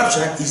 The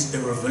rapture is a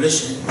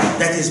revelation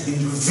that has been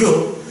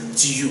revealed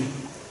to you.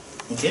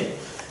 Okay?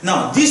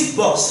 Now, this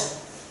box,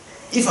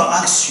 if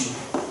I ask you,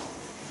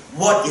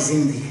 what is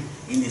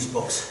in this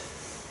box?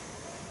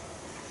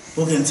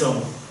 Who can tell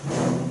me?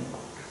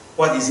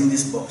 What is in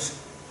this box?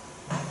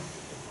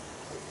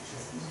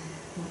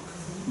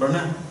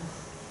 Bernard?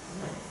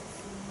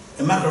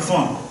 A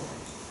microphone.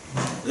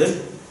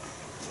 Good?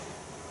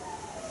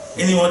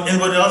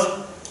 Anybody else?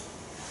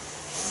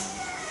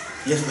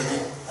 Yes, buddy.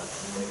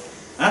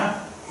 Huh?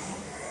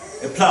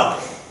 A plug.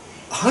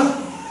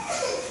 Huh?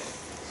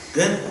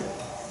 Good?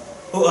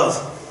 Who else?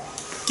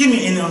 Give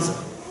me any answer.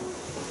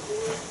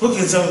 Who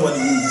can tell me what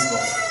is in this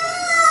box?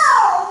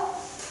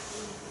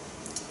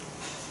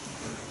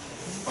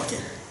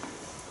 Okay.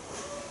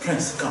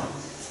 Prince, come.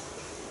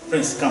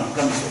 Prince, come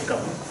this way,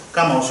 come.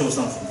 Come, I'll show you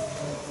something.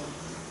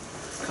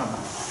 Come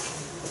on.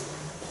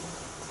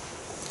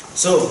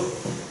 So,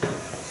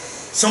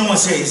 someone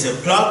say it's a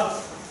plug.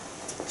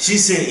 She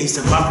say it's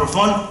a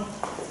microphone.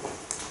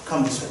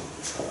 Come this way.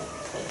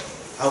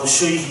 I will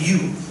show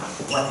you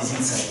what is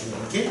inside here,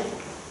 okay?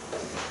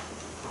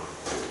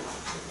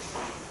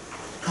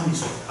 Come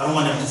this way. I don't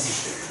want them to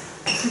see.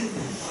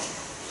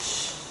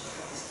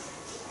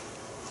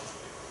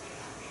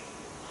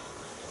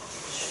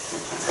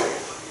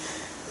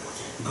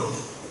 Go.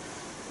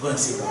 Go and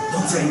sit down.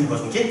 Don't tell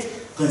anybody, okay?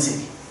 Go and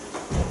sit.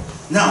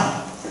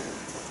 Now,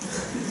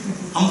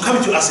 I'm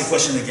coming to ask a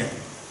question again.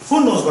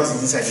 Who knows what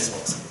is inside this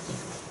box?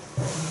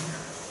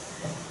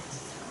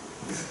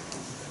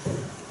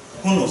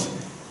 Who knows?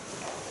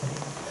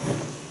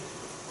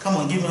 Come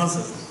on, give me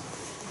answers.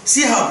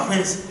 See how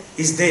Prince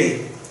is there,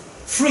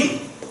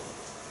 free,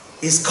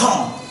 is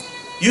calm.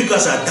 You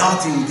guys are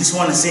doubting. This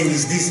one is saying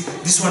is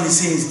this one is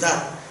saying is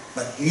that.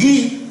 But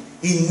he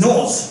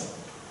knows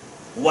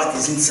what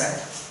is inside.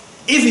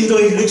 Even though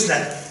it looks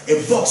like a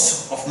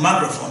box of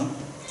microphone,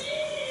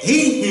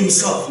 he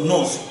himself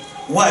knows.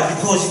 Why?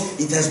 Because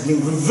it has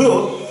been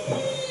revealed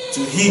to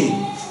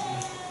him.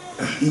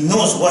 He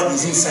knows what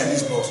is inside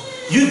this box.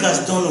 You guys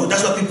don't know.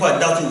 That's why people are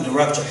doubting the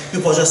rapture.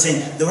 People are just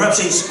saying the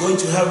rapture is going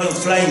to heaven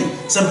flying.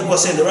 Some people are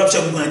saying the rapture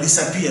is going to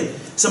disappear.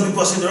 Some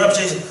people are saying the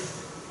rapture is...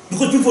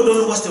 Because people don't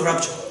know what's the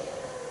rapture.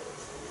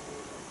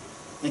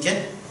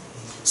 Okay?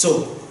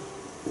 So,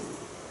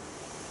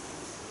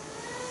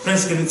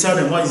 Prince, can you tell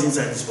them what is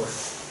inside this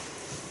box?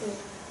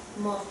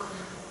 Marker.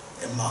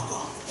 A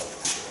marker.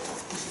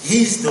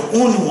 He's the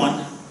only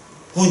one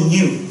who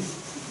knew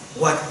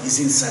what is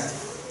inside.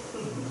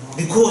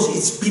 Because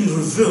it's been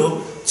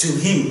revealed to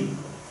him.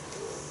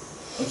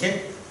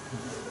 Okay?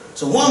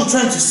 So what I'm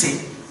trying to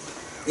say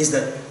is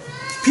that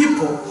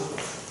people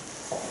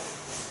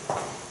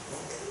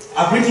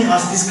are bringing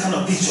us this kind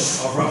of picture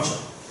of rapture.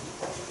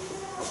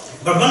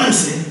 But when I'm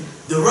saying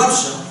the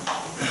rapture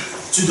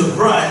to the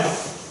bride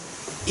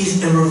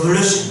is a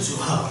revelation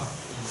to her.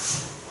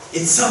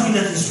 It's something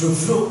that is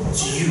revealed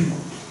to you.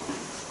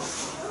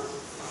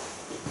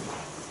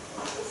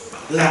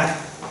 Like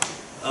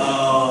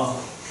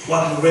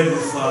what we read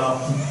with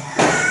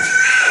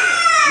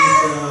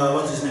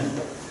what's his name?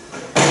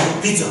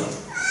 Peter.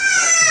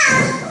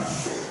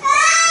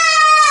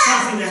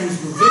 Something that is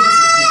revealed to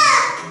him.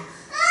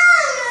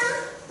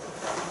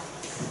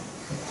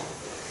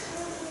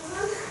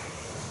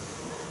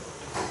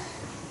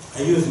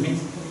 Are you with me?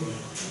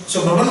 So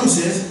Babylon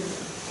says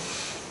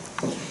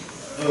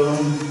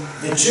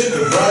the church, the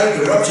bride,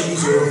 the rapture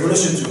is a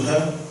revelation to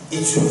her.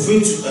 It's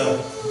revealed to her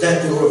that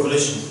the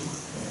revelation.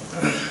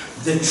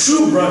 The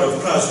true bride of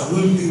Christ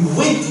will be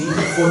waiting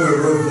for the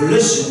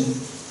revelation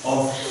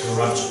of the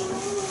rapture.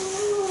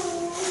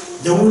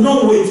 They will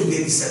not wait to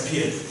get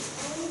disappeared.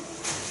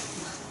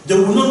 They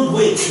will not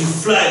wait to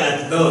fly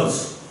like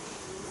birds.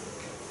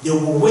 They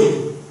will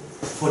wait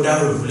for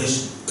that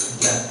revelation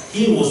that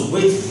He was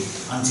waiting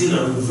until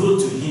I revealed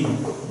to him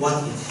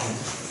what it had.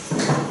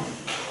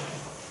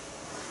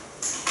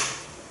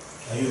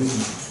 Are you with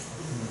me?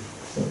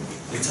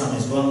 The time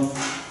is gone.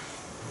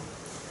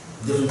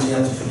 Definitely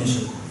have to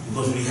finish it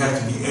because we have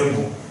to be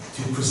able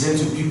to present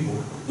to people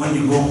when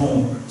you go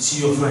home,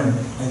 see your friend,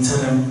 and tell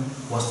them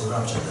what's the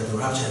rapture, that the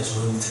rapture has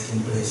already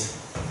taken place.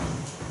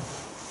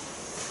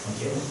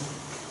 Okay?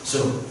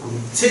 So,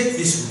 take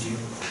this with you,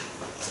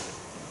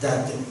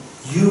 that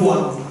you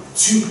are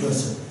two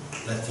persons,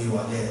 that you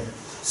are there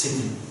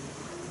sitting.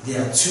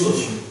 There are two of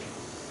you.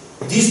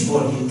 This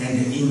body and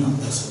the inner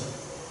person.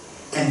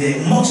 And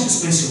the most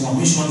expensive one,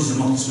 which one is the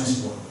most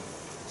expensive one?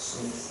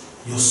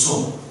 Your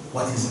soul,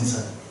 what is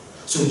inside.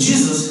 So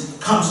Jesus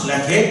comes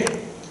like a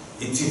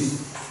thief.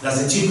 Does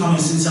a thief come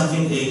and see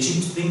something, a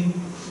cheap thing?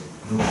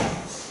 No.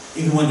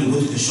 Even when they go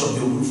to the shop,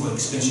 they will look for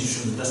expensive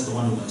shoes. That's the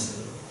one who wants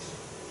to.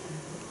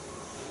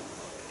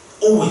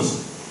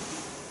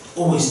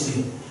 Always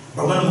steal.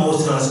 But when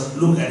always tell us,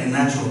 look at the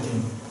natural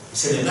thing. He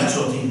said the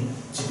natural thing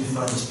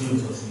typifies the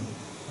spiritual thing.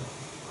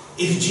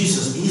 If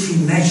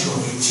he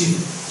naturally a cheap,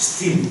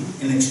 steal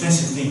an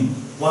expensive thing,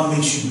 what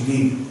makes you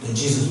believe that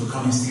Jesus will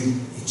come and steal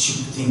a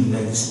cheap thing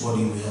like this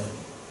body we have?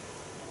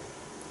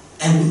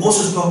 And we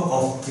also spoke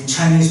of the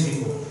Chinese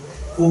people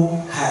who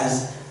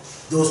has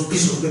those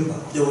pieces of paper.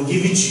 They will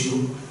give it to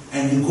you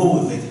and you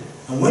go with it.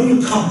 And when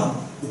you come back,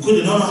 because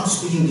they don't know how to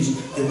speak English,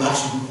 they will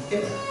ask you,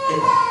 paper.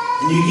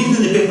 And you give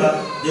them the paper,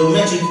 they will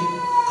match it.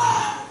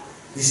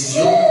 This is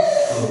your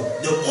soul.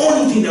 The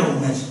only thing that will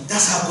match,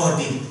 that's how God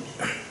did.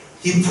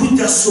 He put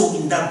that soul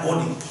in that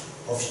body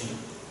of you.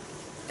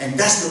 And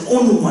that's the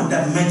only one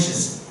that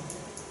matches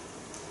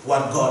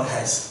what God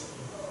has.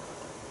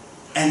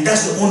 And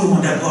that's the only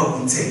one that God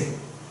will take.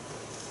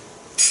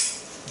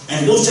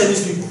 And those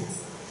Chinese people,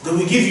 they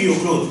will give you your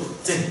clothes.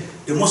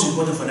 The most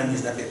important for them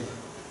is that paper.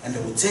 And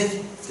they will take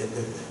the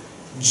paper.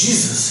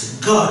 Jesus,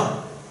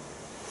 God,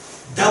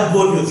 that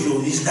body of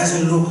yours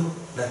doesn't look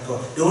like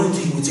God. The only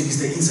thing he will take is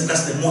the inside.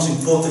 That's the most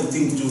important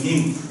thing to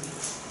him,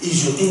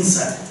 is your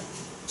inside.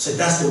 So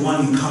that's the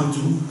one you come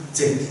to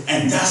take.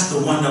 And that's the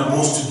one that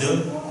goes to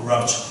the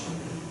rapture.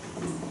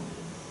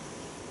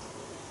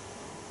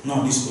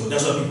 No, this one.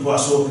 That's why people are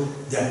so,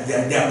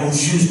 they are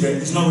confused that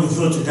it's not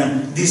revealed to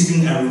them. These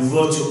things are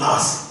revealed to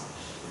us.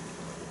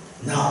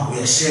 Now we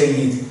are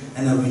sharing it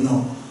and then we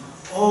know.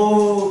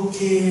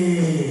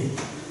 Okay.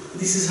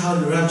 This is how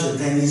the rapture,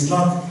 then it's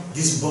not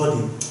this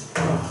body.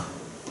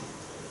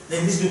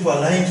 Then these people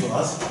are lying to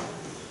us.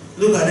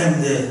 Look at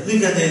them there.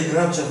 Look at the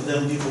rapture of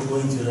them people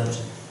going to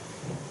rapture.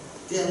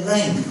 They are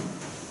lying.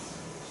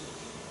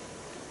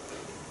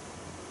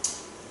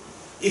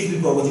 If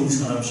people are waiting this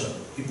kind of rapture,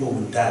 people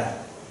will die.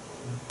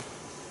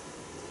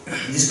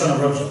 This kind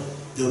of rapture,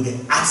 there will be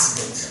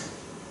accident.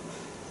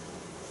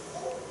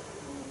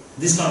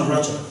 This kind of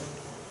rapture,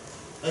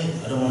 hey,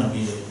 I don't want to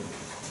be there.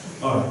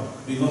 Alright,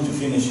 we're going to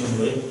finish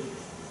anyway.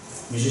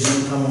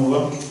 Musicians, come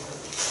over. We're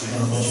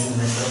going to continue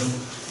next time.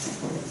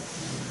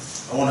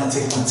 I want to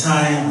take my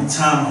time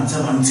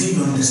until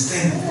you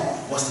understand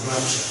what's the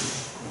rapture.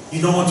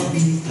 You don't want to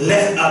be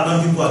left out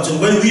when people are talking.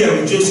 When we are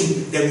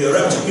rejoicing that we are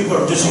rapture, people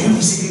are rejoicing. You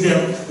be sitting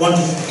there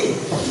wanting to pay.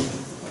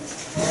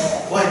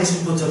 Why are these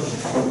people talking?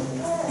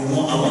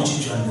 I want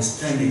you to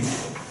understand it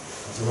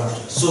of the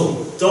rapture.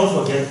 So don't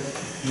forget,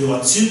 you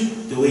are two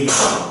the way you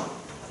are.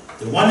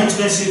 The one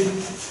expensive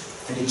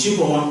and the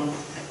cheaper one.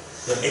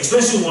 The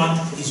expensive one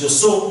is your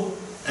soul,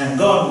 and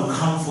God will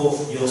come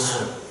for your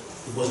soul.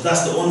 Because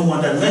that's the only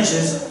one that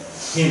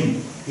mentions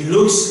him. He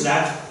looks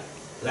like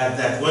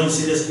that. When you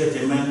see this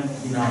great man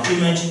in our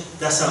image,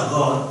 that's how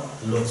God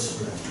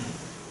looks like.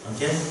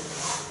 Okay?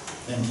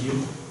 Thank you.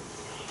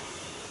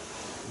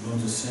 I'm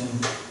going to sing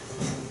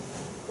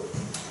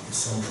the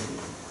song.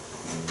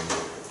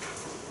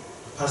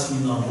 Pass me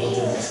now,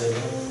 Roger.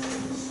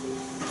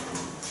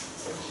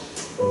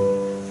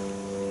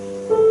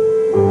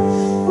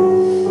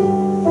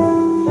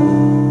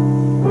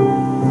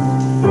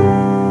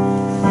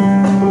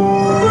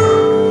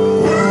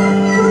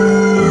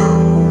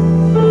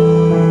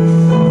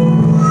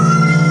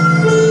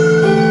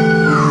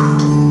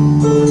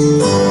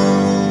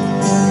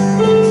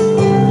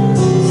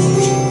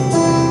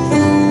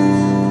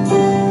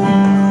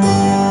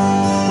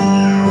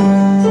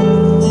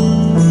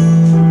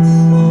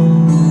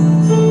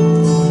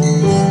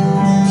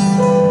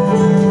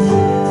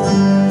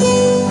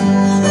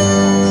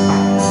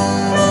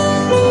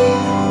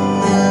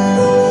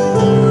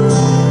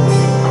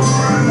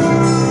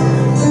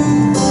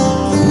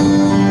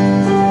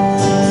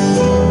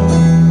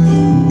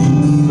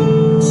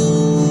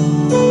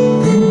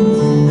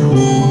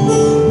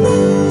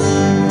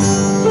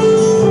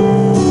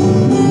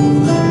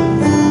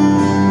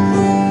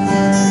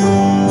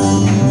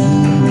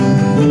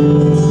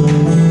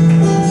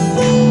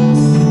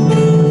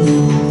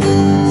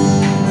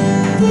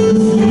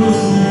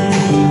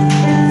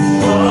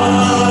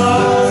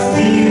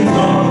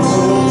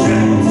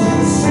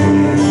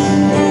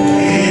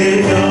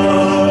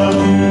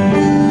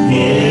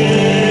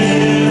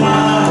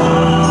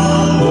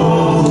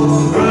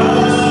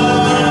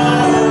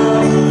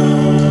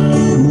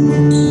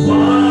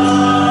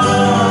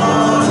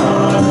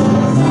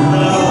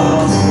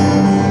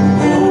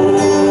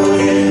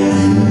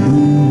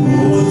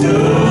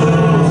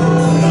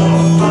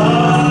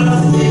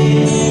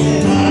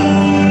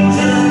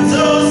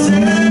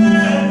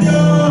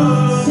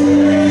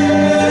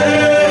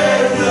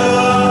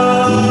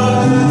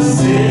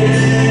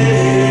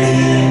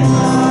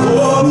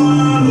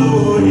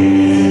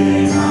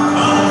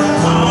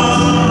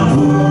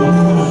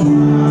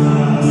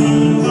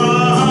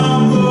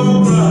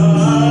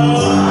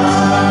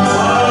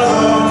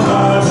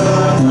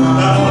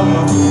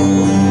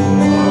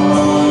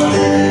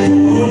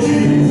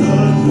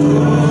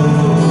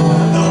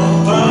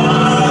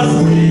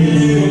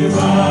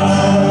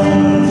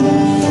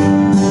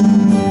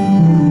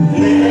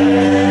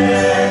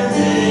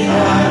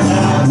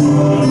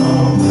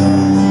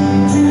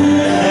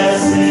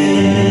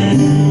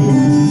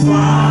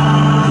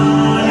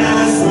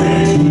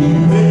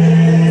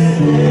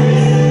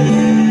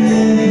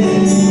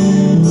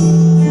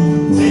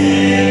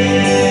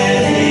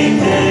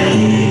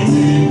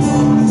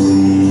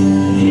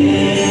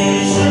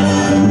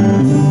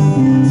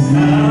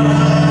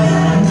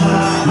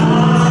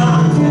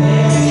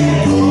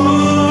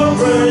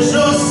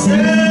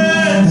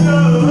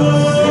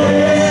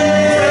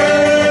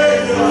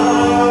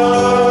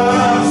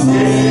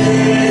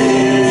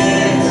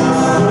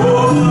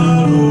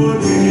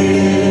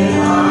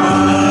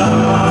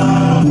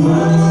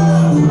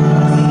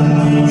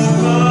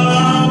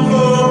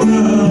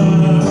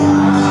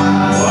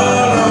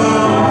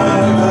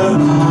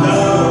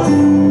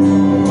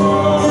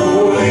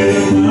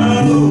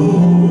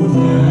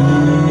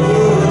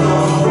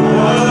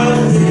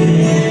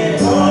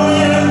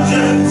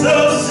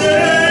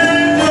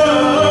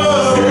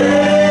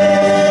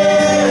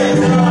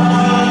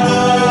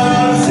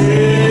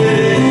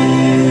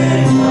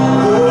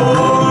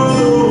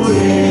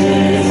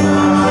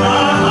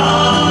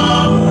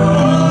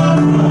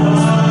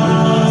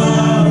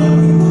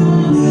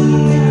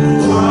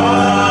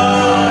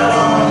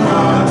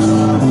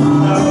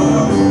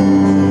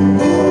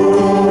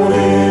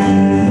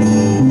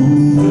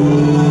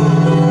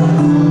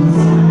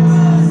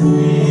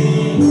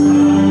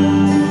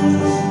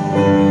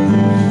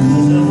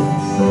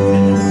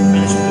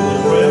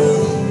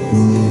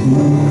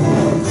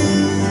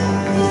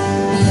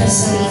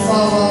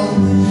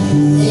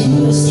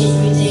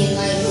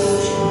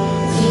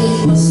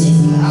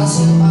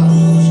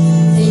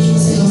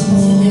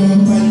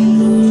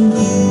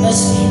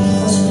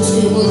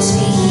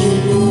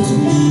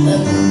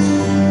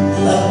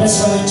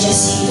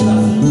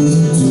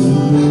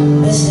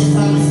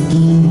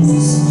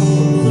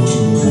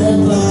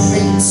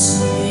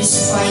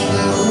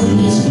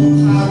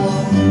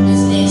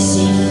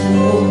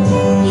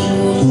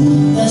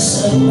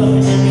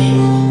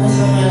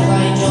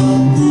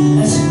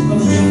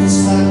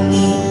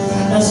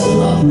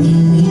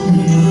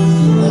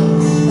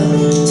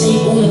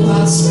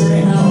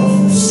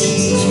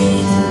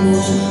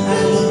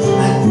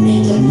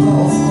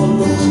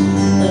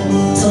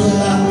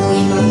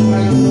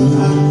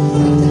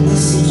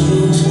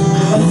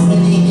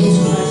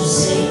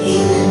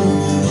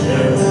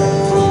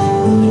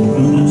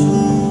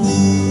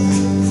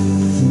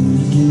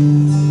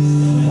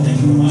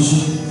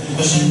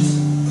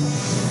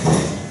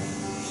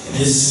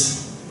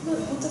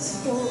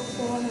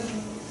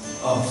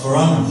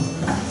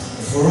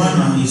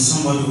 is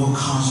somebody who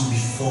comes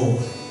before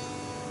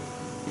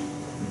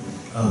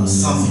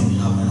something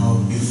happens or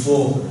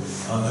before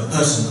a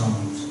person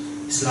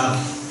comes. It's like,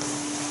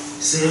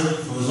 say,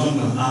 for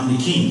example, I'm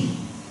the king,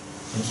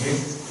 okay?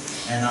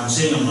 And I'm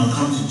saying I'm going to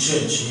come to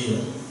church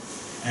here.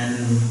 And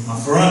my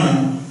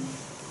foreigner,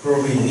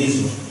 probably in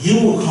Israel, he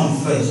will come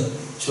first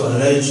to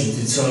alert you,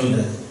 to tell you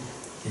that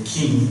the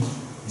king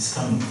is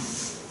coming.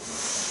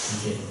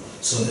 Okay.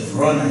 So the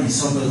foreigner is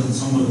somebody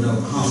that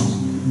will come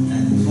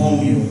and inform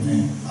you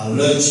and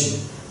alert you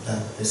that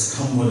there's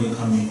somebody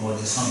coming or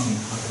there's something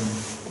happening.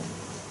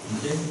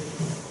 Okay?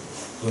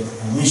 But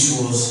which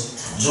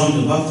was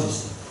John the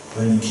Baptist.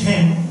 When he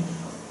came,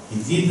 he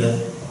did that.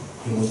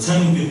 He was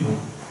telling people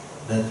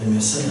that the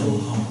Messiah will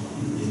come.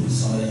 The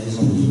Messiah is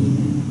on the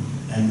way.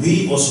 And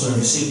we also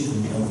received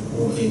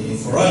a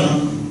foreigner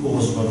who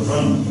was called a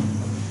foreigner.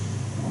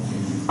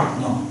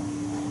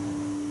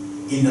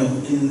 Okay. Now,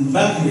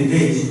 back in the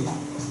days,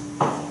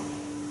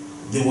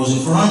 there was a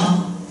foreigner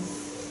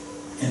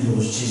and there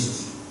was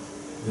Jesus.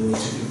 There were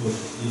two people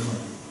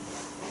different.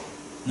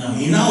 Now,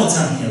 in our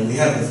time here, we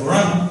have the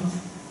foreigner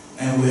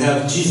and we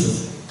have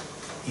Jesus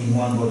in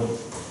one body.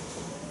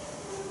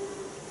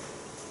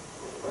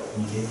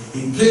 Okay.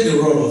 He played the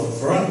role of a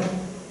foreigner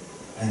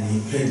and he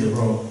played the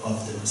role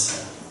of the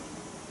Messiah.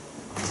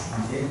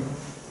 Okay.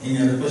 Any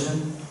other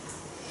question?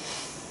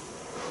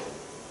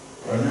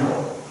 Right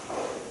now?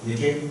 You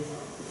okay?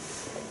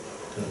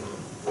 Good.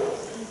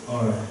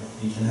 Alright.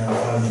 You can have a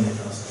 5 minute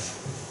outside.